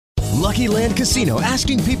Lucky Land Casino,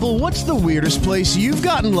 asking people, what's the weirdest place you've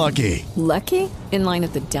gotten lucky? Lucky? In line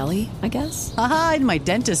at the deli, I guess? Aha, in my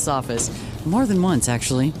dentist's office. More than once,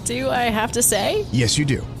 actually. Do I have to say? Yes, you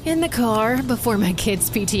do. In the car before my kids'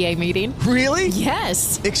 PTA meeting. Really?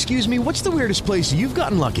 Yes. Excuse me, what's the weirdest place you've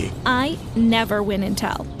gotten lucky? I never win and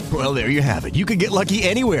tell. Well, there you have it. You can get lucky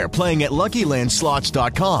anywhere, playing at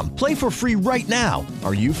LuckyLandSlots.com. Play for free right now.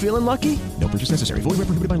 Are you feeling lucky? No purchase necessary. Void where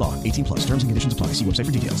prohibited by law. 18 plus. Terms and conditions apply. See website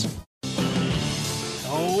for details.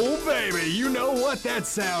 Oh, baby, you know what that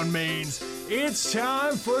sound means. It's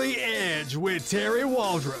time for The Edge with Terry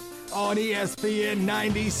Waldrop on ESPN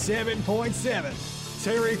 97.7.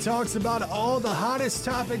 Terry talks about all the hottest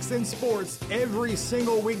topics in sports every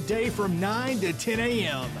single weekday from 9 to 10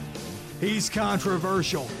 a.m. He's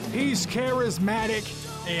controversial, he's charismatic,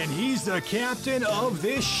 and he's the captain of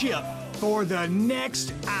this ship for the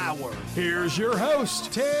next hour. Here's your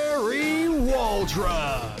host, Terry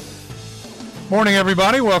Waldrop. Morning,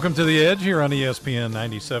 everybody. Welcome to The Edge here on ESPN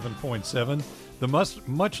 97.7. The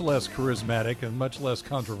much less charismatic and much less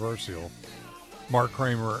controversial Mark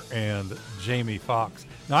Kramer and Jamie Foxx.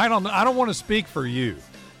 Now, I don't want to speak for you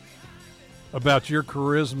about your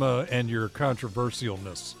charisma and your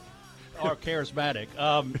controversialness. Or charismatic.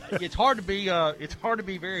 It's hard to be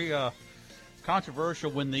very controversial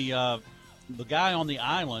when the guy on the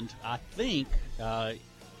island, I think,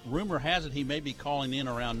 rumor has it he may be calling in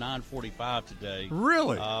around 9:45 today.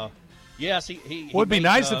 Really? Yes. He would be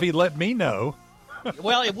nice if he let me know.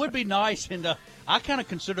 Well, it would be nice, and I kind of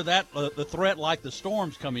consider that the threat like the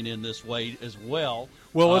storms coming in this way as well.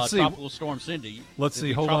 Well, let's see. Tropical Storm Cindy. Let's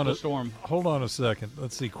see. Hold on a second.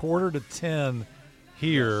 Let's see. 9:45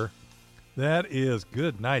 here. That is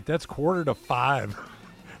good night. That's 4:45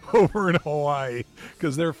 over in Hawaii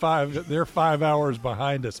because they're 5 hours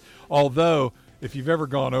behind us. Although, if you've ever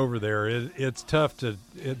gone over there, it's tough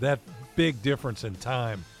that big difference in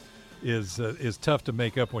time is tough to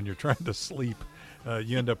make up when you're trying to sleep.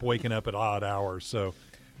 You end up waking up at odd hours. So,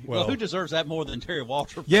 well, who deserves that more than Terry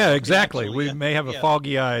Waldrop? Yeah, exactly. We may have a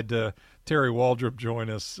foggy-eyed Terry Waldrop join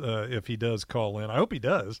us if he does call in. I hope he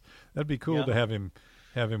does. That'd be cool to have him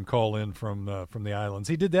call in from the islands.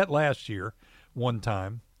 He did that last year, one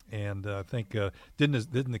time, and I think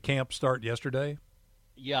didn't the camp start yesterday?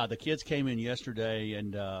 Yeah, the kids came in yesterday,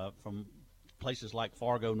 and from places like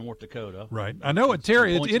Fargo, North Dakota. Right. I know it,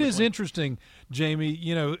 Terry. It is interesting, Jamie.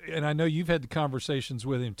 You know, and I know you've had the conversations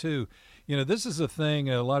with him too. You know, this is a thing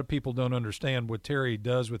a lot of people don't understand what Terry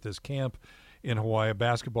does with this camp in Hawaii, a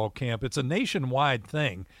basketball camp. It's a nationwide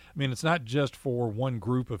thing. I mean, it's not just for one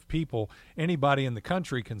group of people. Anybody in the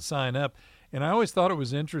country can sign up. And I always thought it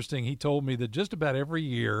was interesting. He told me that just about every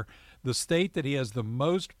year, the state that he has the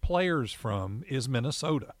most players from is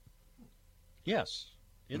Minnesota. Yes.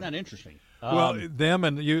 Isn't that interesting? Well, them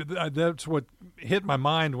and you, that's what hit my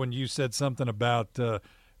mind when you said something about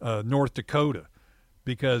North Dakota,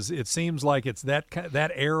 because it seems like it's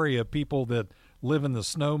that area of people that live in the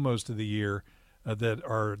snow most of the year that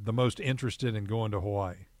are the most interested in going to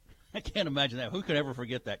Hawaii. I can't imagine that. Who could ever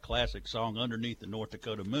forget that classic song, Underneath the North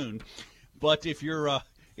Dakota Moon? But if you're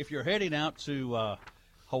heading out to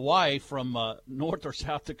Hawaii from North or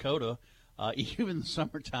South Dakota, even in the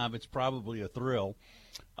summertime, it's probably a thrill.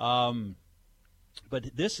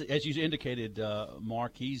 But this, as you indicated,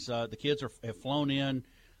 Mark, the kids have flown in.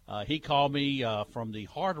 He called me from the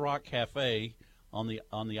Hard Rock Cafe on the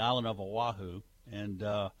island of Oahu, and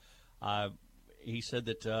he said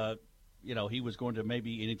that he was going to and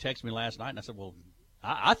he texted me last night, and I said, well,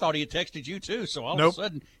 I thought he had texted you too, so all of a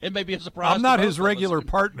sudden it may be a surprise. I'm not his regular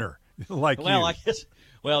partner like you. Well, I guess.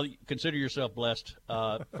 Well, consider yourself blessed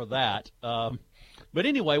for that. But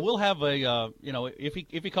anyway, we'll have if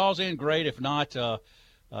he calls in, great. If not,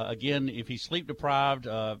 again, if he's sleep deprived,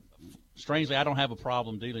 strangely, I don't have a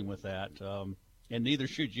problem dealing with that, and neither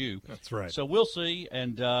should you. That's right. So we'll see,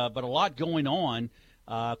 and but a lot going on.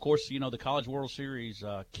 Of course, the College World Series.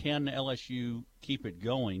 Can LSU keep it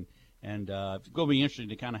going? And it's going to be interesting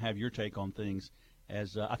to kind of have your take on things.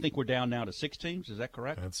 As I think we're down now to 6 teams. Is that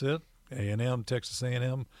correct? That's it. Texas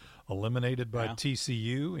A&M, eliminated by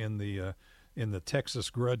TCU in the Texas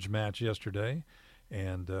grudge match yesterday,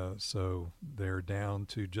 and so they're down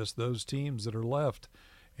to just those teams that are left,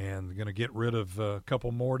 and they're going to get rid of a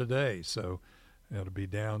couple more today. So it'll be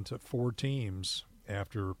down to 4 teams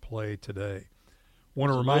after play today.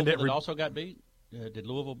 Want to remind everybody. Louisville also got beat. Did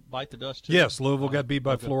Louisville bite the dust too? Yes, Louisville got beat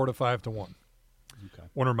by Florida 5-1. Okay.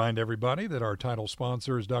 Want to remind everybody that our title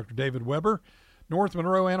sponsor is Dr. David Weber, North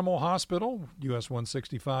Monroe Animal Hospital, US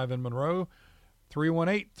 165 in Monroe,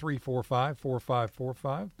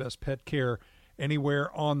 318-345-4545. Best pet care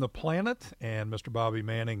anywhere on the planet. And Mr. Bobby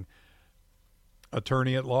Manning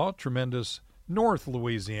attorney at law, tremendous North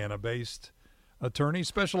Louisiana-based attorney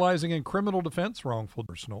specializing in criminal defense, wrongful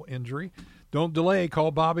personal injury. Don't delay.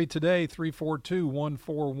 Call Bobby today,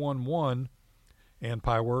 342-1411. And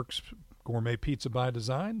Pie Works, gourmet pizza by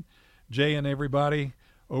design. Jay and everybody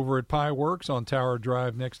over at Pie Works on Tower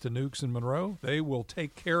Drive next to Nukes in Monroe, they will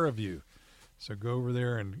take care of you. So go over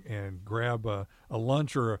there and grab a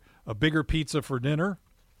lunch or a bigger pizza for dinner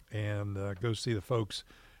and go see the folks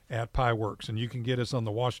at Pie Works. And you can get us on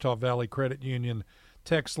the Ouachita Valley Credit Union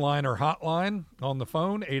text line or hotline on the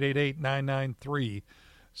phone,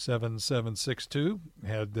 888-993-7762.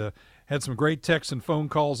 Had some great texts and phone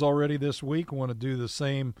calls already this week. Want to do the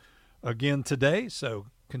same again today, so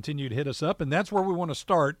continue to hit us up. And that's where we want to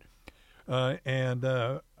start.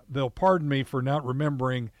 They'll pardon me for not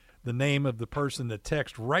remembering the name of the person that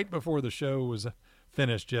texted right before the show was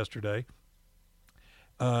finished yesterday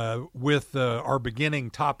with our beginning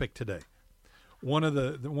topic today. One of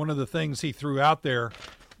the things he threw out there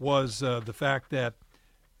was the fact that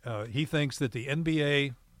he thinks that the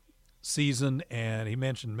NBA season, and he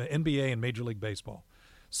mentioned NBA and Major League Baseball,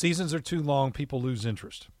 seasons are too long. People lose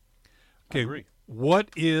interest. Okay, I agree. What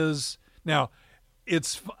is now?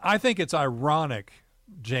 I think it's ironic,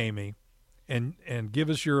 Jamie, and give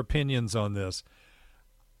us your opinions on this.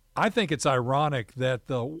 I think it's ironic that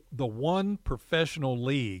the one professional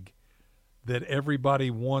league that everybody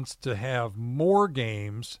wants to have more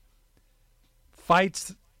games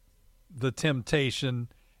fights the temptation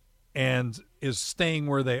and is staying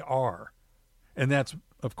where they are. And that's,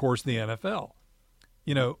 of course, the NFL.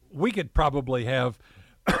 You know, we could probably have,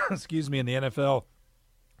 in the NFL,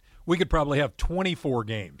 we could probably have 24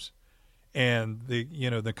 games and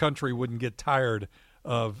the country wouldn't get tired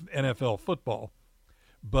of NFL football.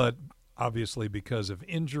 But obviously because of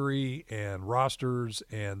injury and rosters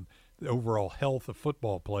and the overall health of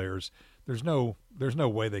football players, there's no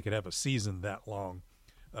way they could have a season that long.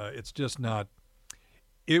 It's just not.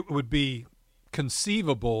 It would be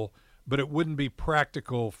conceivable, but it wouldn't be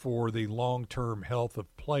practical for the long-term health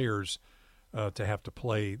of players to have to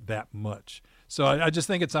play that much. So I just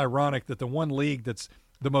think it's ironic that the one league that's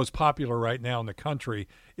the most popular right now in the country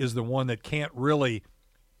is the one that can't really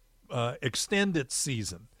extend its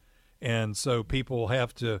season. And so people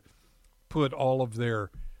have to put all of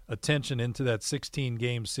their attention into that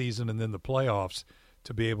 16-game season and then the playoffs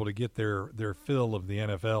to be able to get their fill of the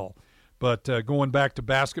NFL. But going back to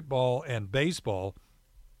basketball and baseball,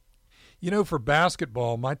 for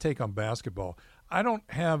basketball, my take on basketball, I don't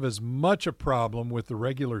have as much a problem with the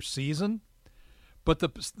regular season, but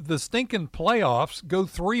the stinking playoffs go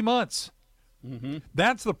 3 months. Mm-hmm.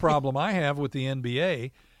 That's the problem I have with the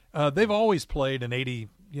NBA. They've always played an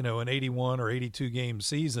 81 or 82 game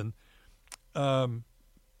season. That's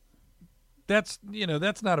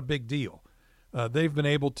not a big deal. They've been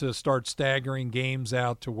able to start staggering games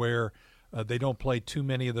out to where they don't play too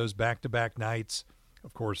many of those back-to-back nights.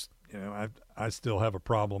 Of course, I still have a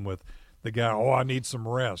problem with the guy, I need some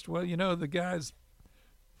rest. Well, the guys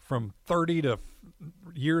from 30 to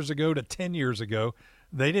years ago to 10 years ago,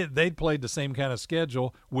 they'd played the same kind of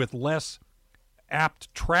schedule with less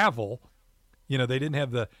apt travel. They didn't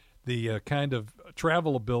have the kind of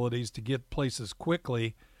travel abilities to get places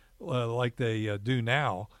quickly like they do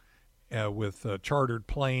now with chartered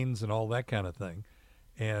planes and all that kind of thing.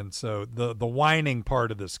 And so the whining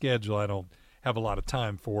part of the schedule I don't have a lot of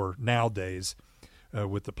time for nowadays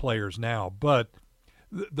with the players now. But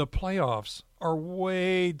the playoffs are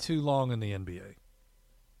way too long in the NBA.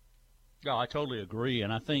 Yeah, I totally agree.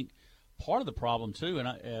 And I think part of the problem, too,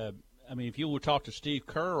 and if you would talk to Steve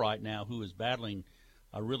Kerr right now, who is battling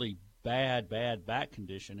a really bad back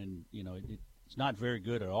condition, and, it's not very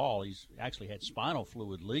good at all. He's actually had spinal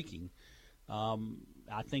fluid leaking. I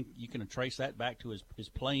think you can trace that back to his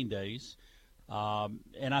playing days.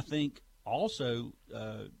 And I think also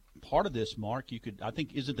part of this, Mark,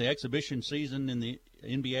 isn't the exhibition season in the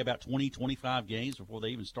NBA about 20, 25 games before they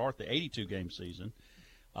even start the 82-game season?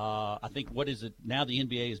 I think, what is it now? The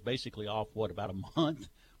NBA is basically off, about a month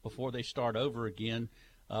before they start over again.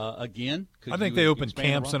 I think they open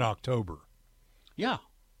camps in October. Yeah,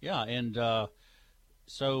 and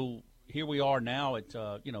so here we are now at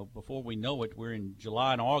before we know it, we're in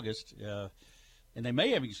July and August, and they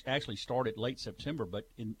may have actually started late September. But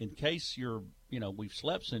in case we've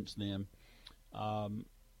slept since then,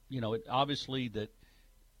 it obviously that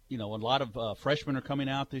a lot of freshmen are coming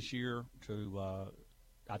out this year.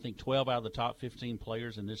 I think 12 out of the top 15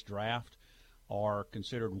 players in this draft are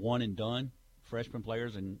considered one and done freshman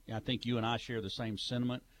players, and I think you and I share the same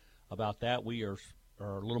sentiment about that. We are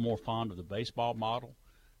a little more fond of the baseball model,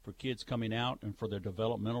 for kids coming out and for their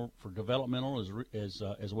developmental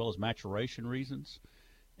as well as maturation reasons.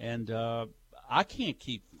 And I can't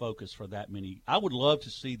keep focus for that many. I would love to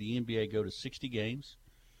see the NBA go to 60 games,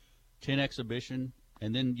 10 exhibition,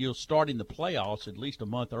 and then you'll start in the playoffs at least a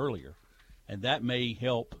month earlier, and that may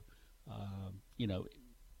help.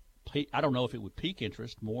 I don't know if it would pique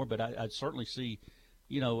interest more, but I'd certainly see,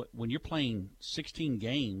 when you're playing 16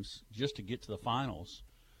 games just to get to the finals,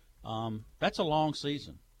 that's a long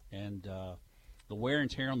season. And the wear and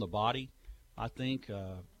tear on the body, I think,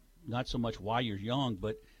 not so much while you're young,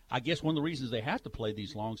 but I guess one of the reasons they have to play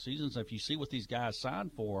these long seasons, if you see what these guys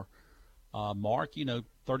signed for, Mark,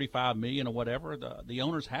 $35 million or whatever, the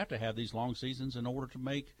owners have to have these long seasons in order to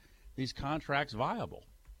make these contracts viable.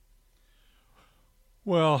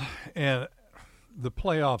 Well, and the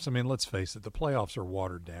playoffs, I mean, let's face it, the playoffs are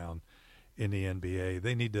watered down in the NBA.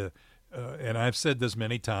 They need to, and I've said this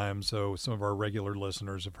many times, so some of our regular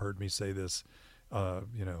listeners have heard me say this,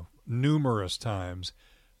 numerous times.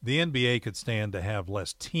 The NBA could stand to have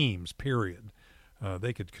less teams, period.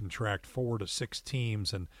 They could contract 4 to 6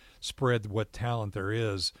 teams and spread what talent there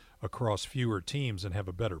is across fewer teams and have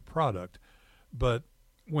a better product. But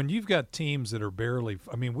when you've got teams that are barely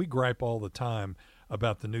 – I mean, we gripe all the time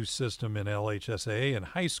about the new system in LHSAA in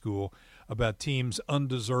high school about teams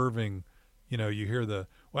undeserving. You hear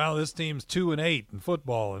this team's 2-8 in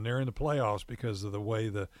football and they're in the playoffs because of the way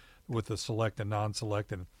with the select and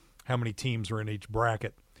non-select and how many teams are in each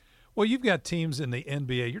bracket. Well, you've got teams in the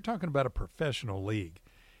NBA. You're talking about a professional league.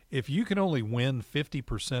 If you can only win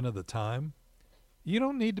 50% of the time, you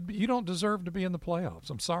don't deserve to be in the playoffs.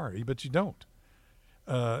 I'm sorry, but you don't.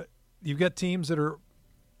 You've got teams that are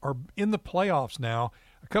in the playoffs now.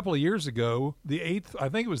 A couple of years ago, I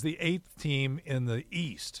think it was the 8th team in the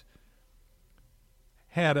East,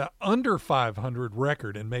 had an under 500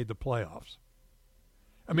 record and made the playoffs.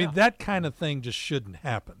 I mean, that kind of thing just shouldn't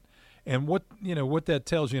happen. And what that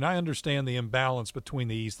tells you, and I understand the imbalance between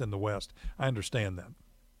the East and the West. I understand that.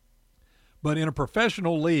 But in a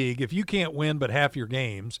professional league, if you can't win but half your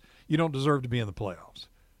games, you don't deserve to be in the playoffs.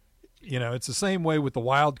 It's the same way with the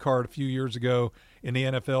wild card a few years ago in the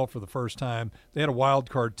NFL for the first time. They had a wild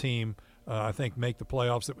card team, I think, make the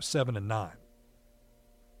playoffs that was 7-9.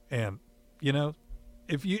 And,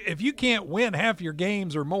 if you can't win half your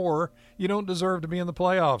games or more, you don't deserve to be in the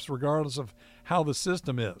playoffs, regardless of how the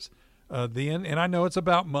system is. And I know it's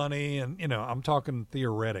about money, and I'm talking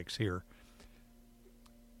theoretics here.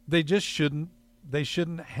 They just shouldn't. They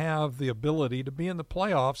shouldn't have the ability to be in the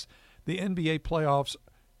playoffs. The NBA playoffs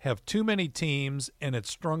have too many teams, and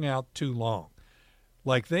it's strung out too long.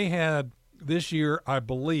 Like they had this year, I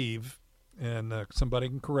believe, and somebody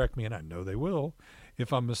can correct me, and I know they will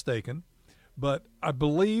if I'm mistaken. But I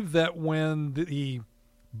believe that when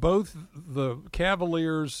both the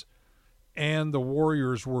Cavaliers and the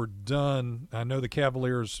Warriors were done, I know the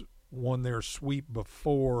Cavaliers won their sweep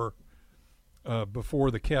before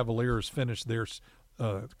the Cavaliers finished their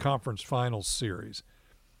conference finals series.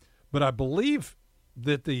 But I believe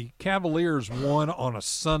that the Cavaliers won on a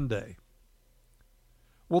Sunday.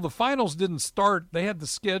 Well, the finals didn't start. They had the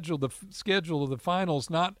schedule of the finals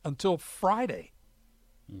not until Friday.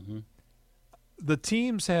 Mm-hmm. The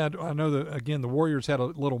teams had, I know that, again, the Warriors had a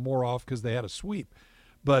little more off because they had a sweep.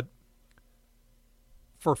 But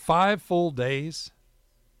for 5 full days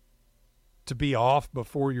to be off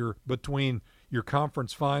between your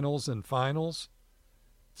conference finals and finals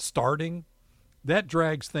starting, that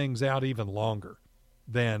drags things out even longer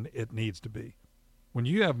than it needs to be. When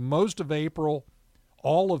you have most of April,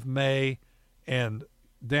 all of May, and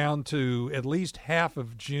down to at least half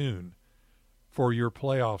of June for your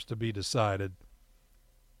playoffs to be decided,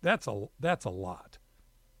 that's a lot.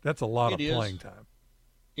 That's a lot of playing time.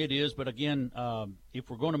 It is, but again, if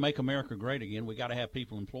we're going to make America great again, we got to have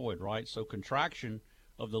people employed, right? So contraction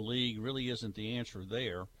of the league really isn't the answer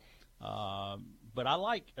there. But I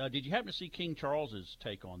like. Did you happen to see King Charles's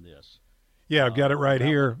take on this? Yeah, I've got it right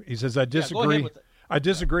here. He says, I disagree. I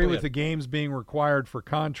disagree with ahead. the games being required for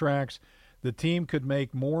contracts. The team could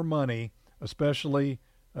make more money, especially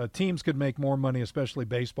teams could make more money, especially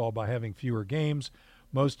baseball, by having fewer games.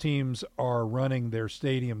 Most teams are running their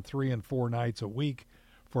stadium 3 and 4 nights a week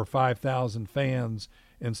for 5,000 fans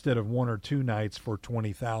instead of 1 or 2 nights for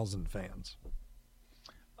 20,000 fans.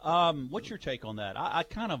 What's your take on that? I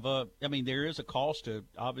kind of, I mean, there is a cost to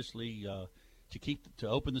obviously to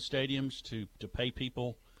open the stadiums, to pay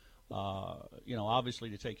people, obviously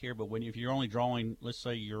to take care. But if you're only drawing, let's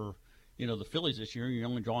say the Phillies this year, you're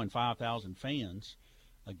only drawing 5,000 fans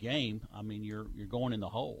a game. I mean, you're going in the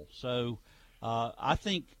hole. So I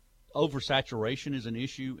think oversaturation is an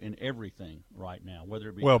issue in everything right now, whether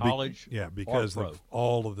it be college because or pro. of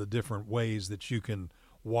all of the different ways that you can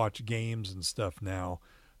watch games and stuff now,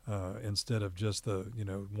 instead of just the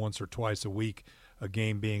once or twice a week a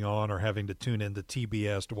game being on, or having to tune into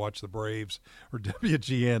TBS to watch the Braves or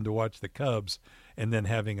WGN to watch the Cubs, and then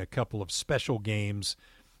having a couple of special games.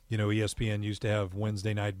 ESPN used to have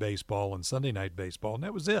Wednesday night baseball and Sunday night baseball, and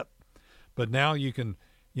that was it. But now you can,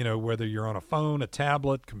 whether you're on a phone, a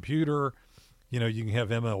tablet, computer, you can have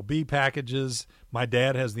MLB packages. My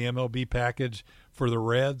dad has the MLB package for the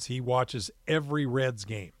Reds. He watches every Reds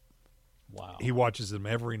game. Wow. He watches them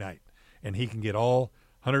every night, and he can get all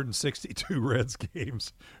 162 Reds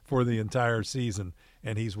games for the entire season,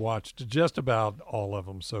 and he's watched just about all of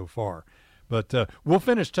them so far. But we'll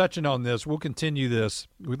finish touching on this. We'll continue this.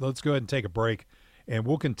 Let's go ahead and take a break, and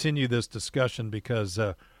we'll continue this discussion because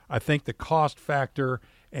I think the cost factor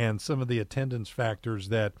and some of the attendance factors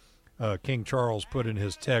that King Charles put in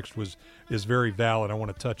his text is very valid. I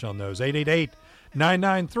want to touch on those.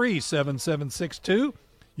 888-993-7762.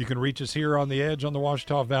 You can reach us here on the Edge on the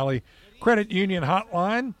Ouachita Valley Credit Union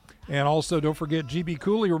Hotline. And also, don't forget, GB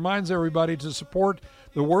Cooley reminds everybody to support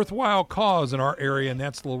the worthwhile cause in our area, and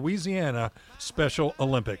that's the Louisiana Special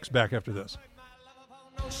Olympics. Back after this.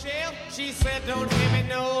 She said, don't give me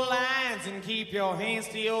no lines and keep your hands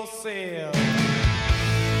to yourself.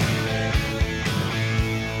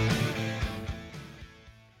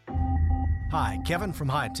 Hi, Kevin from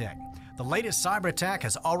High Tech. The latest cyber attack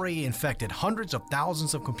has already infected hundreds of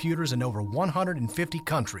thousands of computers in over 150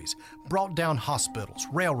 countries, brought down hospitals,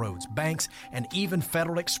 railroads, banks, and even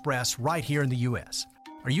Federal Express right here in the U.S.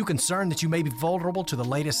 Are you concerned that you may be vulnerable to the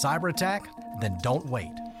latest cyber attack? Then don't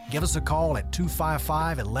wait. Give us a call at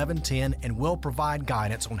 255-1110 and we'll provide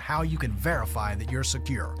guidance on how you can verify that you're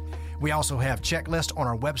secure. We also have checklists on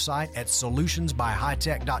our website at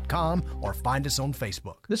solutionsbyhightech.com or find us on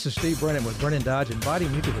Facebook. This is Steve Brennan with Brennan Dodge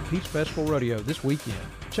inviting you to the Peach Festival Rodeo this weekend.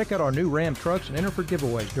 Check out our new Ram trucks and enter for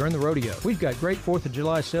giveaways during the rodeo. We've got great 4th of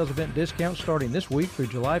July sales event discounts starting this week through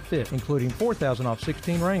July 5th, including $4,000 off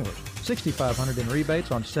 16 Wranglers, $6,500 in rebates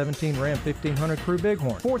on 17 Ram 1500 Crew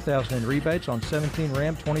Bighorn, $4,000 in rebates on 17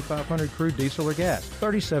 Ram 2500 Crew Diesel or Gas,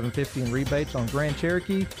 $3,750 in rebates on Grand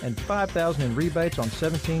Cherokee, and $5,000 in rebates on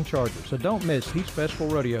 17 Chargers. So don't miss Peach Festival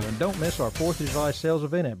Rodeo, and don't miss our 4th of July sales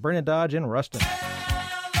event at Brennan Dodge in Ruston.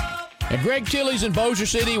 At Greg Tilley's in Bossier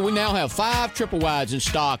City, we now have 5 triple wides in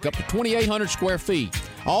stock, up to 2,800 square feet.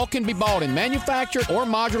 All can be bought in manufactured or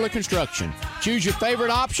modular construction. Choose your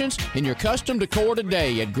favorite options in your custom decor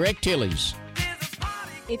today at Greg Tilley's.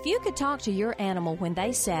 If you could talk to your animal when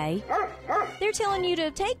they say, they're telling you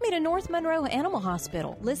to take me to North Monroe Animal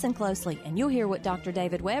Hospital, listen closely and you'll hear what Dr.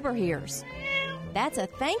 David Weber hears. That's a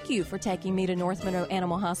thank you for taking me to North Monroe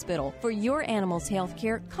Animal Hospital. For your animal's health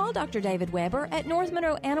care, call Dr. David Weber at North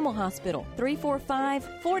Monroe Animal Hospital,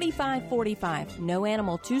 345-4545. No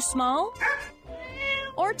animal too small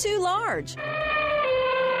or too large.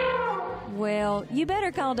 Well, you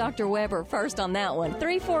better call Dr. Weber first on that one,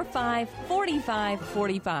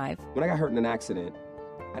 345-4545. When I got hurt in an accident,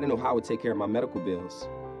 I didn't know how I would take care of my medical bills.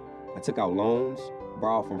 I took out loans,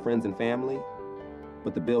 borrowed from friends and family,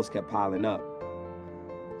 but the bills kept piling up.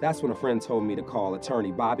 That's when a friend told me to call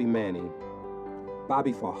attorney Bobby Manning.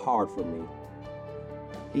 Bobby fought hard for me.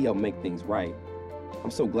 He helped make things right. I'm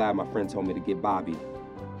so glad my friend told me to get Bobby.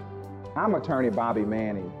 I'm attorney Bobby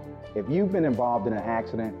Manning. If you've been involved in an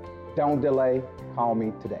accident, don't delay. Call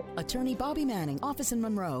me today. Attorney Bobby Manning, office in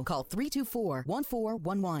Monroe. Call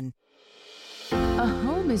 324-1411. A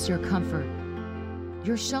home is your comfort,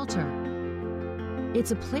 your shelter. It's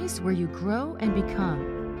a place where you grow and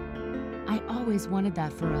become. I always wanted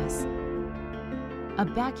that for us. A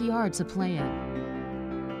backyard to play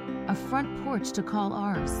in. A front porch to call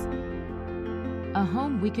ours. A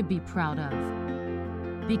home we could be proud of.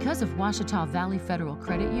 Because of Ouachita Valley Federal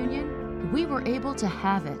Credit Union, we were able to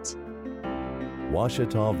have it.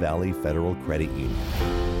 Ouachita Valley Federal Credit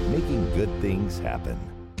Union, making good things happen.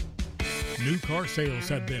 New car sales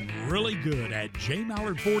have been really good at J.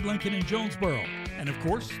 Mallard Ford Lincoln in Jonesboro. And of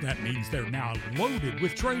course, that means they're now loaded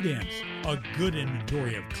with trade-ins. A good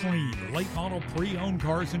inventory of clean, late-model pre-owned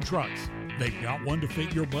cars and trucks. They've got one to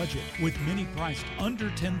fit your budget, with many priced under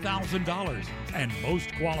 $10,000. And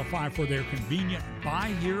most qualify for their convenient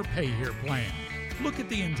buy here, pay here plan. Look at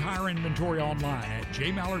the entire inventory online at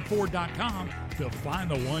jmallardford.com to find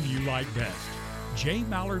the one you like best. J.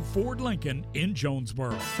 Mallard Ford Lincoln in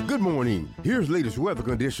Jonesboro. Good morning. Here's latest weather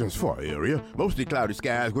conditions for our area. Mostly cloudy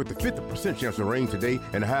skies with a 50% chance of rain today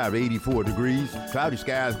and a high of 84 degrees. Cloudy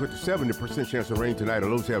skies with a 70% chance of rain tonight, a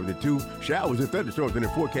low 72. Showers and thunderstorms in the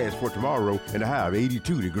forecast for tomorrow and a high of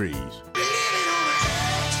 82 degrees.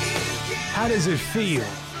 How does it feel?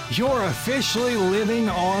 You're officially living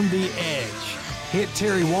on the edge. Hit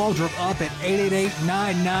Terry Waldrop up at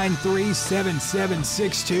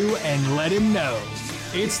 888-993-7762 and let him know.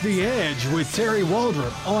 It's The Edge with Terry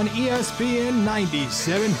Waldrop on ESPN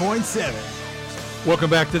 97.7. Welcome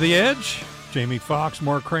back to The Edge. Jamie Foxx,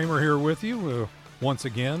 Mark Kramer here with you once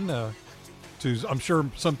again. To I'm sure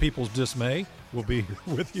some people's dismay, will be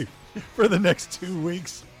with you for the next 2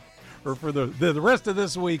 weeks, or for the rest of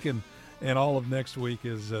this week and all of next week,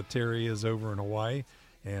 as Terry is over in Hawaii.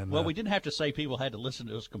 And well, we didn't have to say people had to listen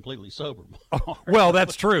to us completely sober. Well,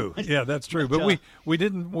 that's true. Yeah, that's true. But we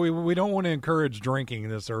didn't. We don't want to encourage drinking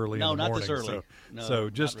this early. No, in the not morning. this early.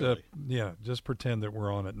 So just really. Just pretend that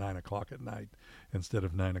we're on at 9:00 at night instead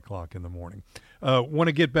of 9:00 in the morning. Want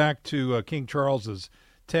to get back to King Charles's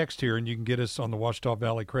text here, and you can get us on the Ouachita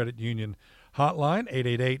Valley Credit Union hotline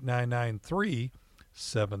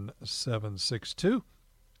 888-993-7762,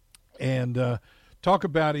 and.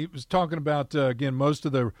 He was talking about, again, most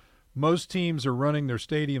teams are running their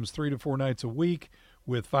stadiums 3 to 4 nights a week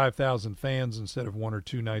with 5,000 fans instead of 1 or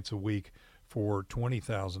 2 nights a week for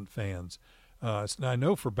 20,000 fans. And I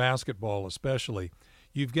know for basketball especially,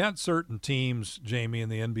 you've got certain teams, Jamie, in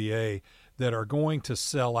the NBA that are going to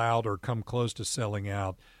sell out or come close to selling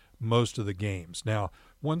out most of the games. Now,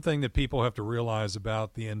 one thing that people have to realize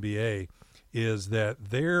about the NBA is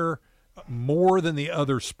that they're more than the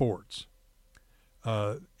other sports.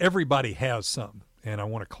 Everybody has some, and I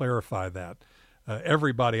want to clarify that.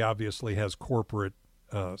 Everybody obviously has corporate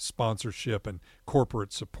sponsorship and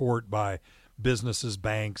corporate support by businesses,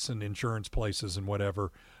 banks, and insurance places and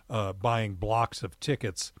whatever, buying blocks of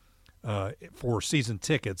tickets for season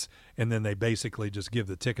tickets, and then they basically just give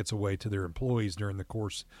the tickets away to their employees during the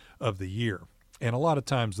course of the year. And a lot of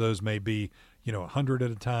times those may be, 100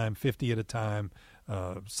 at a time, 50 at a time,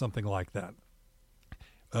 something like that.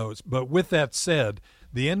 But with that said,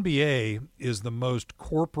 the NBA is the most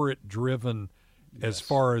corporate-driven as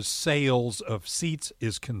far as sales of seats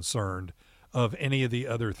is concerned of any of the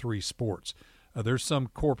other 3 sports. There's some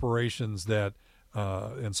corporations that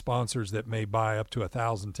and sponsors that may buy up to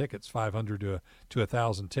 1,000 tickets, 500 to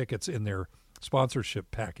 1,000 tickets in their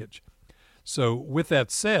sponsorship package. So with that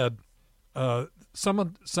said, some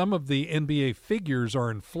of the NBA figures are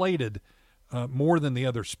inflated more than the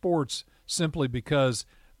other sports simply because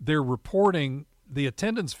they're reporting the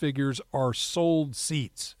attendance figures are sold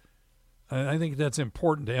seats. I think that's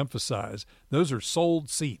important to emphasize. Those are sold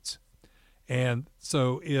seats. And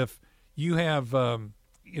so if you have,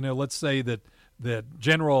 let's say that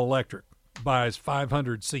General Electric buys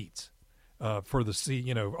 500 seats for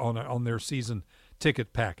the on their season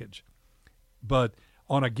ticket package, but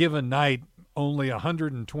on a given night only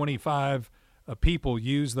 125 people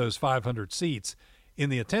use those 500 seats, in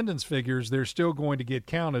the attendance figures, they're still going to get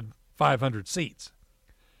counted 500 seats.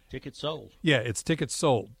 Tickets sold. Yeah, it's tickets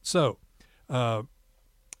sold. So, to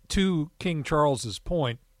King Charles's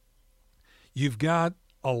point, you've got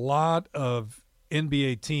a lot of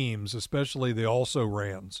NBA teams, especially the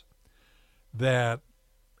also-rans, that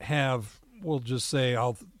have, we'll just say,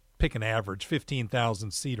 I'll pick an average,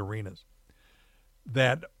 15,000 seat arenas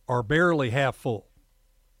that are barely half full,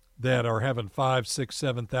 that are having 5,000,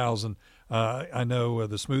 6,000, 7,000. I know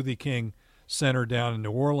the Smoothie King Center down in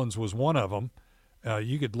New Orleans was one of them.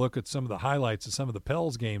 You could look at some of the highlights of some of the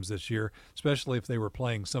Pels games this year, especially if they were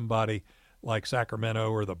playing somebody like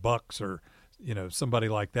Sacramento or the Bucks or somebody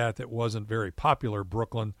like that wasn't very popular.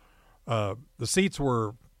 Brooklyn, the seats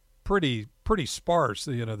were pretty sparse.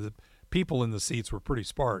 The people in the seats were pretty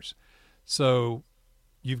sparse. So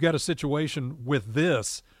you've got a situation with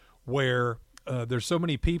this where there's so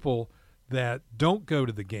many people that don't go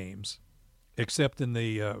to the games, except in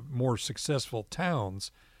the more successful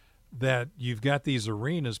towns, that you've got these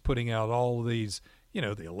arenas putting out all of these,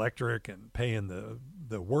 the electric and paying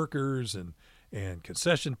the workers and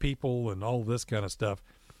concession people and all this kind of stuff.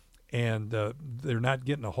 And they're not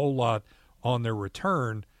getting a whole lot on their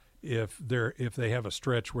return if they have a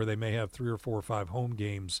stretch where they may have 3 or 4 or 5 home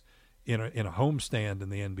games in a homestand in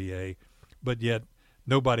the NBA, but yet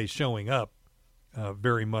nobody's showing up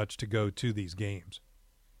very much to go to these games.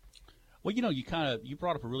 Well, you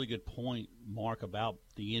brought up a really good point, Mark, about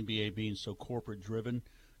the NBA being so corporate driven.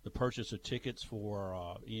 The purchase of tickets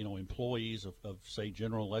for employees of say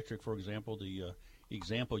General Electric, for example, the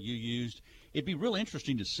example you used. It'd be real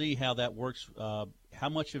interesting to see how that works, how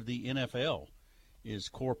much of the NFL is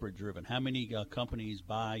corporate driven, how many companies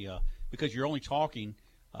buy, because you're only talking,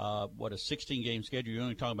 a 16-game schedule, you're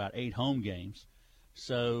only talking about 8 home games.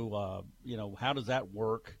 So, how does that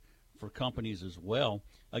work for companies as well?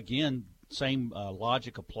 Again, same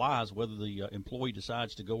logic applies. Whether the employee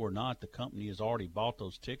decides to go or not, the company has already bought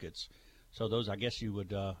those tickets. So those, I guess we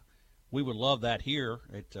would love that here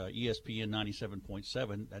at ESPN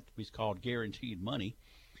 97.7. That's called guaranteed money.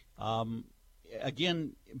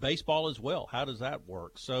 Again, baseball as well. How does that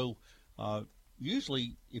work? So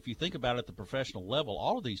usually, if you think about it at the professional level,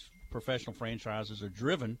 all of these professional franchises are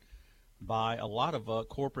driven by a lot of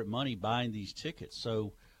corporate money buying these tickets.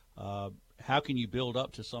 So how can you build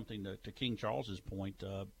up to something, to King Charles's point,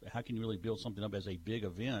 how can you really build something up as a big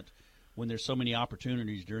event when there's so many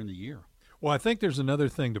opportunities during the year? Well, I think there's another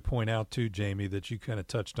thing to point out too, Jamie, that you kind of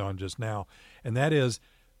touched on just now, and that is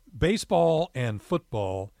baseball and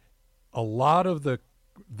football, a lot of the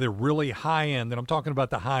really high-end, and I'm talking about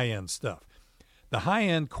the high-end stuff, the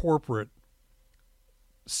high-end corporate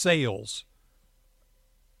sales,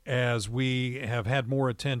 as we have had more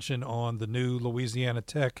attention on the new Louisiana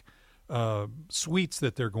Tech suites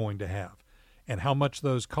that they're going to have and how much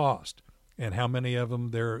those cost and how many of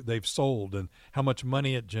them they've sold and how much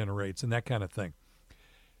money it generates and that kind of thing.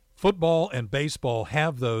 Football and baseball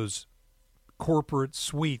have those corporate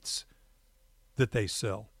suites that they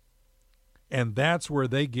sell, and that's where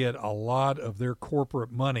they get a lot of their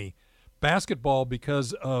corporate money. Basketball,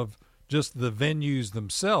 because of just the venues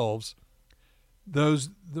themselves, the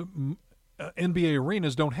NBA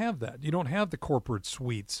arenas don't have that. You don't have the corporate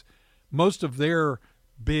suites. Most of their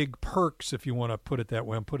big perks, if you want to put it that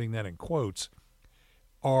way, I'm putting that in quotes,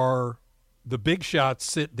 are the big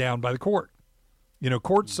shots sit down by the court.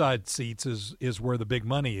 Courtside seats is where the big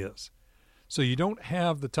money is. So you don't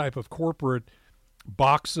have the type of corporate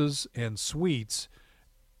boxes and suites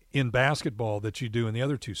in basketball that you do in the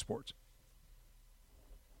other two sports.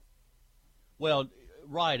 Well,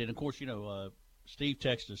 right, and of course, Steve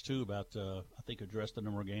texted us too about, I think, addressed the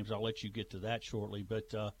number of games. I'll let you get to that shortly.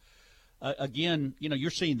 But, again,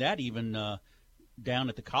 you're seeing that even down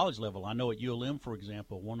at the college level. I know at ULM, for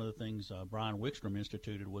example, one of the things Brian Wickstrom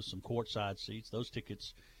instituted was some courtside seats. Those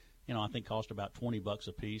tickets, I think cost about $20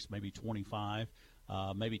 a piece, maybe $25.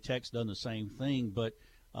 Maybe Tech's done the same thing. But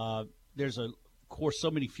there's, of course,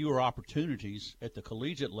 so many fewer opportunities at the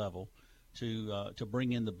collegiate level to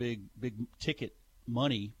bring in the big ticket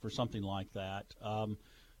money for something like that.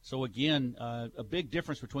 So again, a big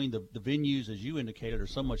difference between the venues, as you indicated, are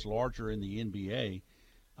so much larger in the NBA.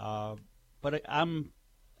 But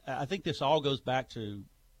I think this all goes back to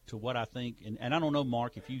what I think, and I don't know,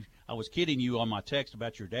 Mark, I was kidding you on my text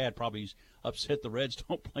about your dad. Probably he's upset the Reds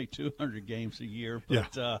don't play 200 games a year,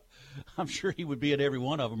 but yeah. I'm sure he would be at every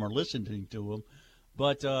one of them or listening to them.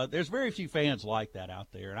 But there's very few fans like that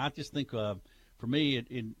out there, and I just think for me,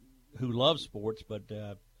 who loves sports, but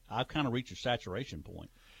I've kind of reached a saturation point.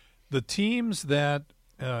 The teams that,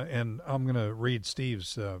 and I'm going to read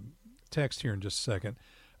Steve's text here in just a second,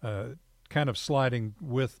 kind of sliding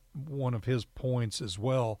with one of his points as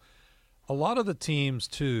well. A lot of the teams,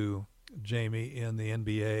 too, Jamie, in the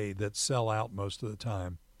NBA that sell out most of the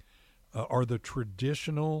time are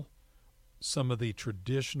some of the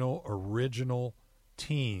traditional original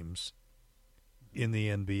teams in the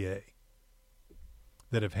NBA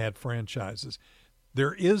that have had franchises.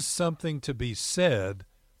 There is something to be said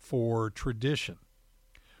for tradition.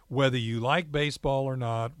 Whether you like baseball or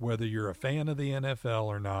not, whether you're a fan of the NFL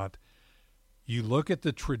or not, you look at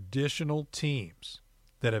the traditional teams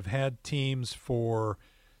that have had teams for,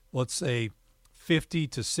 let's say, 50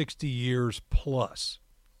 to 60 years plus,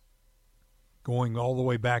 going all the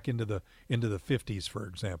way back into the 50s, for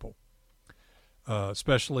example,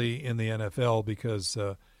 especially in the NFL because,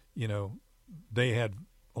 they had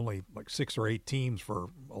only like 6 or 8 teams for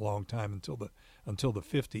a long time until the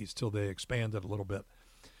 50s, till they expanded a little bit.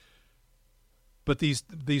 But these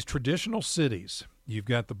traditional cities, you've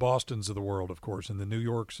got the Bostons of the world, of course, and the New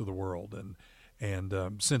Yorks of the world,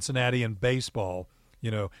 and Cincinnati in baseball.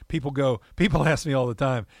 People ask me all the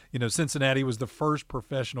time, Cincinnati was the first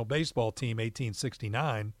professional baseball team,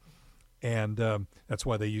 1869, and that's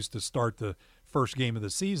why they used to start the first game of the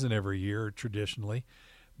season every year traditionally.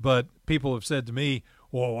 But people have said to me,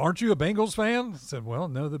 well, aren't you a Bengals fan? I said, well,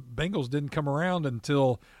 no, the Bengals didn't come around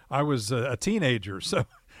until I was a teenager, so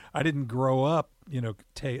I didn't grow up,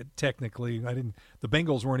 technically. The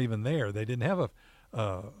Bengals weren't even there. They didn't have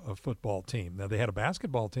a football team. Now, they had a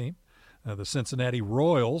basketball team, the Cincinnati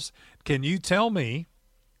Royals. Can you tell me,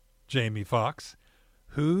 Jamie Foxx,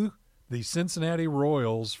 who the Cincinnati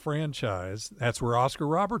Royals franchise. That's where Oscar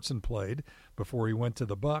Robertson played before he went to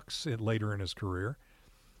the Bucks later in his career,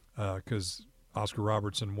 because Oscar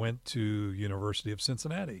Robertson went to University of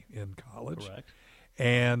Cincinnati in college. Correct.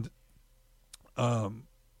 And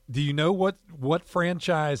do you know what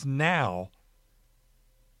franchise now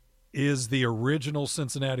is the original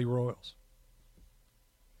Cincinnati Royals?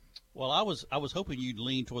 Well, I was hoping you'd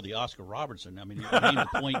lean toward the Oscar Robertson. I mean, you named the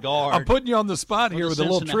point guard. I'm putting you on the spot here with a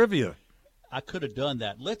little trivia. I could have done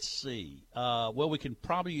that. Let's see. Well, we can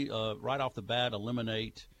probably right off the bat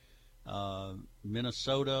eliminate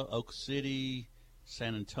Minnesota, Oak City,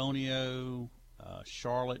 San Antonio,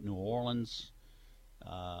 Charlotte, New Orleans.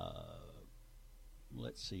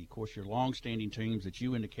 Let's see. Of course, your long-standing teams that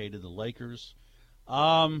you indicated, the Lakers.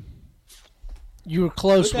 You were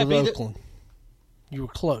close with Oakland. You were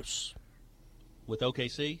close. With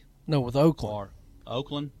OKC? No, with Oakland. Or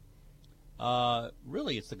Oakland?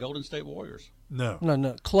 Really, it's the Golden State Warriors. No.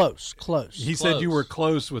 Close. He said you were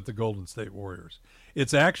close with the Golden State Warriors.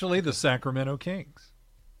 It's actually the Sacramento Kings.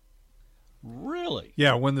 Really?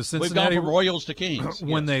 Yeah, when the Cincinnati We've gone from Royals to Kings.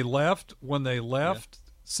 When they left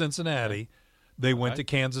Cincinnati, they went to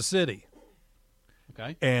Kansas City.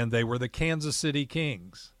 Okay. And they were the Kansas City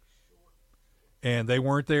Kings. And they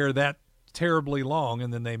weren't there that terribly long,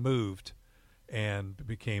 and then they moved and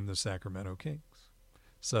became the Sacramento Kings.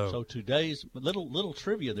 So today's little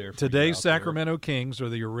trivia there. Today's Sacramento Kings are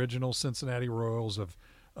the original Cincinnati Royals of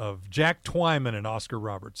Jack Twyman and Oscar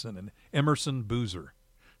Robertson and Emerson Boozer.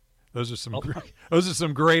 Those are some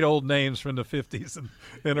great old names from the 50s and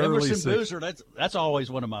early 60s. Emerson Boozer, that's always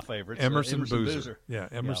one of my favorites. Emerson Boozer. Yeah,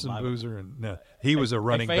 Emerson Boozer, and he was a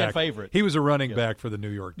running back. Favorite. He was a running back for the New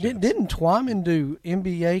York Jets. Didn't Twyman do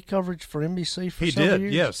NBA coverage for NBC for several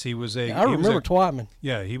years? Yes, he was a. I remember Twyman.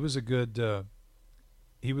 Yeah, he was a good.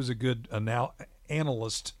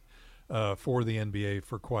 Analyst for the NBA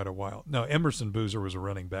for quite a while. No, Emerson Boozer was a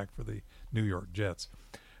running back for the New York Jets,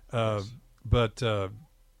 but.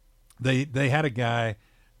 They had a guy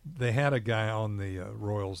on the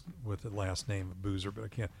Royals with the last name of Boozer, but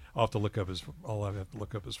I'll have to look up his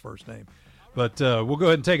first name. But we'll go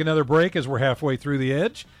ahead and take another break as we're halfway through the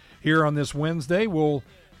Edge here on this Wednesday. We'll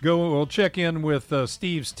check in with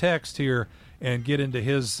Steve's text here and get into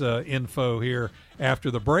his info here after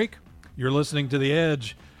the break. You're listening to the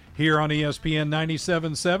Edge here on ESPN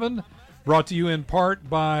 97.7, brought to you in part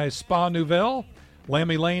by Spa Nouvelle,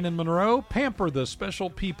 Lammy Lane in Monroe. Pamper the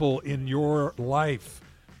special people in your life.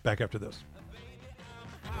 Back after this.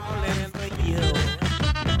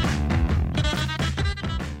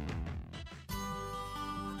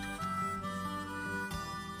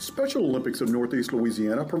 Special Olympics of Northeast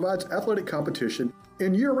Louisiana provides athletic competition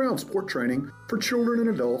and year-round sport training for children and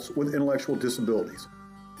adults with intellectual disabilities.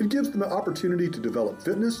 It gives them the opportunity to develop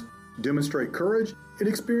fitness, demonstrate courage, and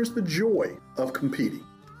experience the joy of competing.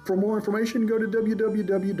 For more information, go to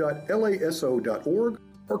www.laso.org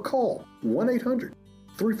or call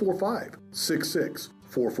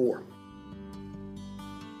 1-800-345-6644.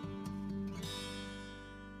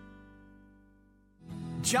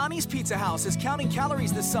 Johnny's Pizza House is counting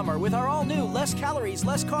calories this summer with our all-new less calories,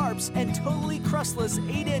 less carbs, and totally crustless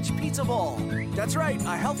 8-inch pizza bowl. That's right,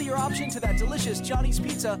 a healthier option to that delicious Johnny's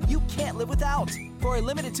Pizza you can't live without. For a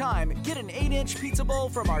limited time, get an 8-inch pizza bowl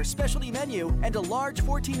from our specialty menu and a large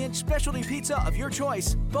 14-inch specialty pizza of your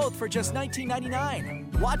choice, both for just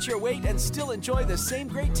 $19.99. Watch your weight and still enjoy the same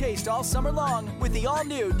great taste all summer long with the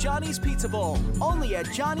all-new Johnny's Pizza Bowl. Only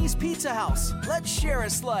at Johnny's Pizza House. Let's share a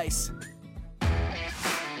slice.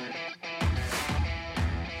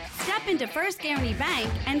 Step into First Guarantee Bank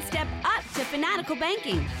and step up to Fanatical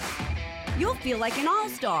Banking. You'll feel like an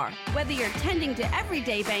all-star, whether you're tending to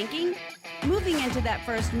everyday banking, moving into that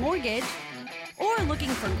first mortgage, or looking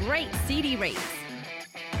for great CD rates.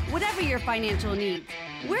 Whatever your financial needs,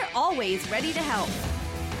 we're always ready to help.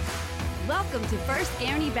 Welcome to First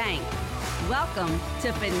Guarantee Bank. Welcome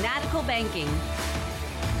to Fanatical Banking.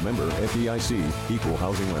 Member FDIC, Equal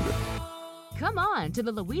Housing Lender. Come on to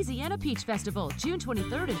the Louisiana Peach Festival, June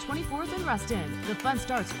 23rd and 24th in Ruston. The fun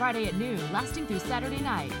starts Friday at noon, lasting through Saturday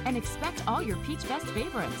night. And expect all your Peach Fest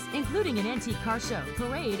favorites, including an antique car show,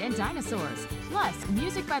 parade, and dinosaurs. Plus,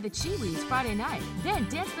 music by the Chiwis Friday night. Then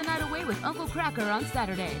dance the night away with Uncle Cracker on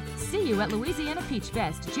Saturday. See you at Louisiana Peach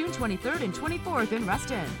Fest, June 23rd and 24th in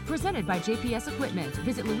Ruston. Presented by JPS Equipment.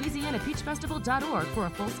 Visit LouisianaPeachFestival.org for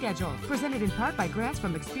a full schedule. Presented in part by grants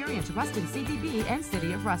from Experience Ruston CVB and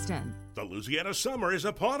City of Ruston. The Louisiana Louisiana summer is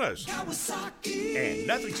upon us. Kawasaki. And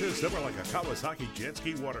nothing says summer like a Kawasaki jet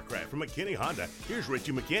ski watercraft from McKinney Honda. Here's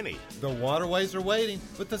Richie McKinney. The waterways are waiting,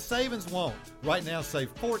 but the savings won't. Right now,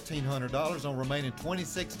 save $1,400 on remaining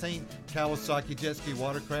 2016 Kawasaki jet ski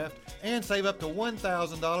watercraft and save up to $1,000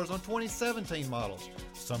 on 2017 models.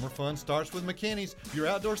 Summer fun starts with McKinney's, your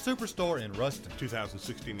outdoor superstore in Ruston.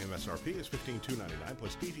 2016 MSRP is $15,299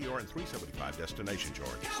 plus PTR and $375 destination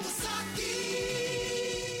charge.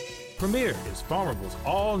 Premier is Farmerville's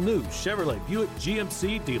all-new Chevrolet Buick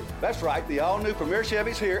GMC dealer. That's right, the all-new Premier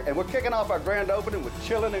Chevy's here, and we're kicking off our grand opening with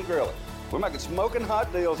chillin' and grillin'. We're making smoking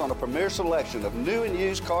hot deals on a premier selection of new and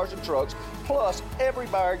used cars and trucks, plus every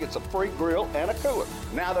buyer gets a free grill and a cooler.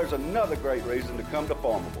 Now there's another great reason to come to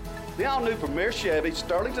Farmerville. The all-new Premier Chevy,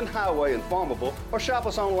 Sterlington Highway in Farmerville, or shop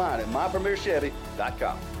us online at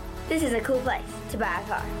mypremierchevy.com. This is a cool place to buy a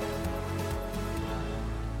car.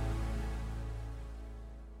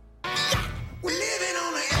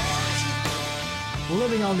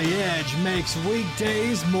 Living on the edge makes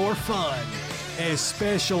weekdays more fun,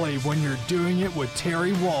 especially when you're doing it with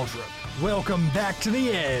Terry Waldrop. Welcome back to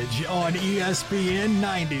The Edge on ESPN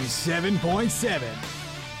 97.7.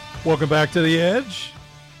 Welcome back to The Edge.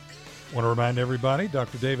 Want to remind everybody,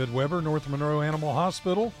 Dr. David Weber, North Monroe Animal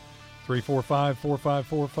Hospital,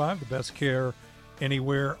 345-4545, the best care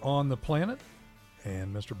anywhere on the planet.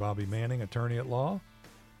 And Mr. Bobby Manning, attorney at law.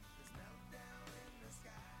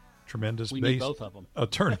 Tremendous need both of them.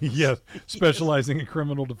 Attorney, yes, specializing in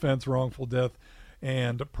criminal defense, wrongful death,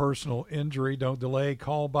 and personal injury. Don't delay.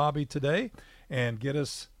 Call Bobby today and get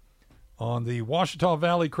us on the Washita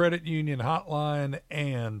Valley Credit Union hotline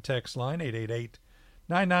and text line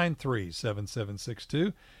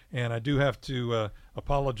 888-993-7762. And I do have to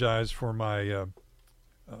apologize for my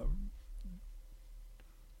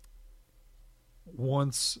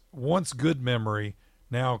once good memory,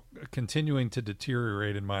 now continuing to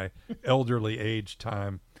deteriorate in my elderly age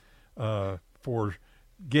time, for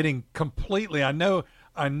getting completely. I knew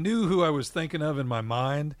who I was thinking of in my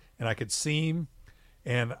mind, and I could see him.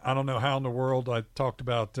 And I don't know how in the world I talked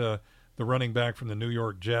about the running back from the New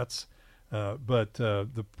York Jets, but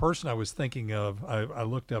the person I was thinking of, I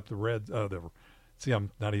looked up the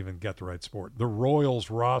I'm not even got the right sport. The Royals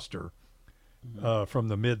roster from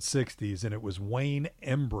the mid '60s, and it was Wayne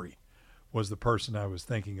Embry was the person I was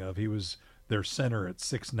thinking of. He was their center at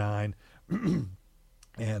 6'9".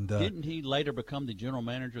 And didn't he later become the general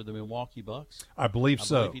manager of the Milwaukee Bucks? I believe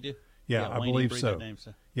so. He did. Yeah, I believe so.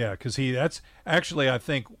 Yeah, because that's actually, I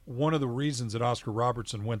think, one of the reasons that Oscar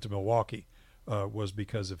Robertson went to Milwaukee was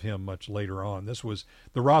because of him much later on. This was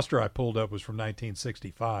the roster I pulled up was from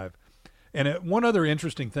 1965. And one other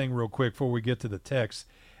interesting thing real quick before we get to the text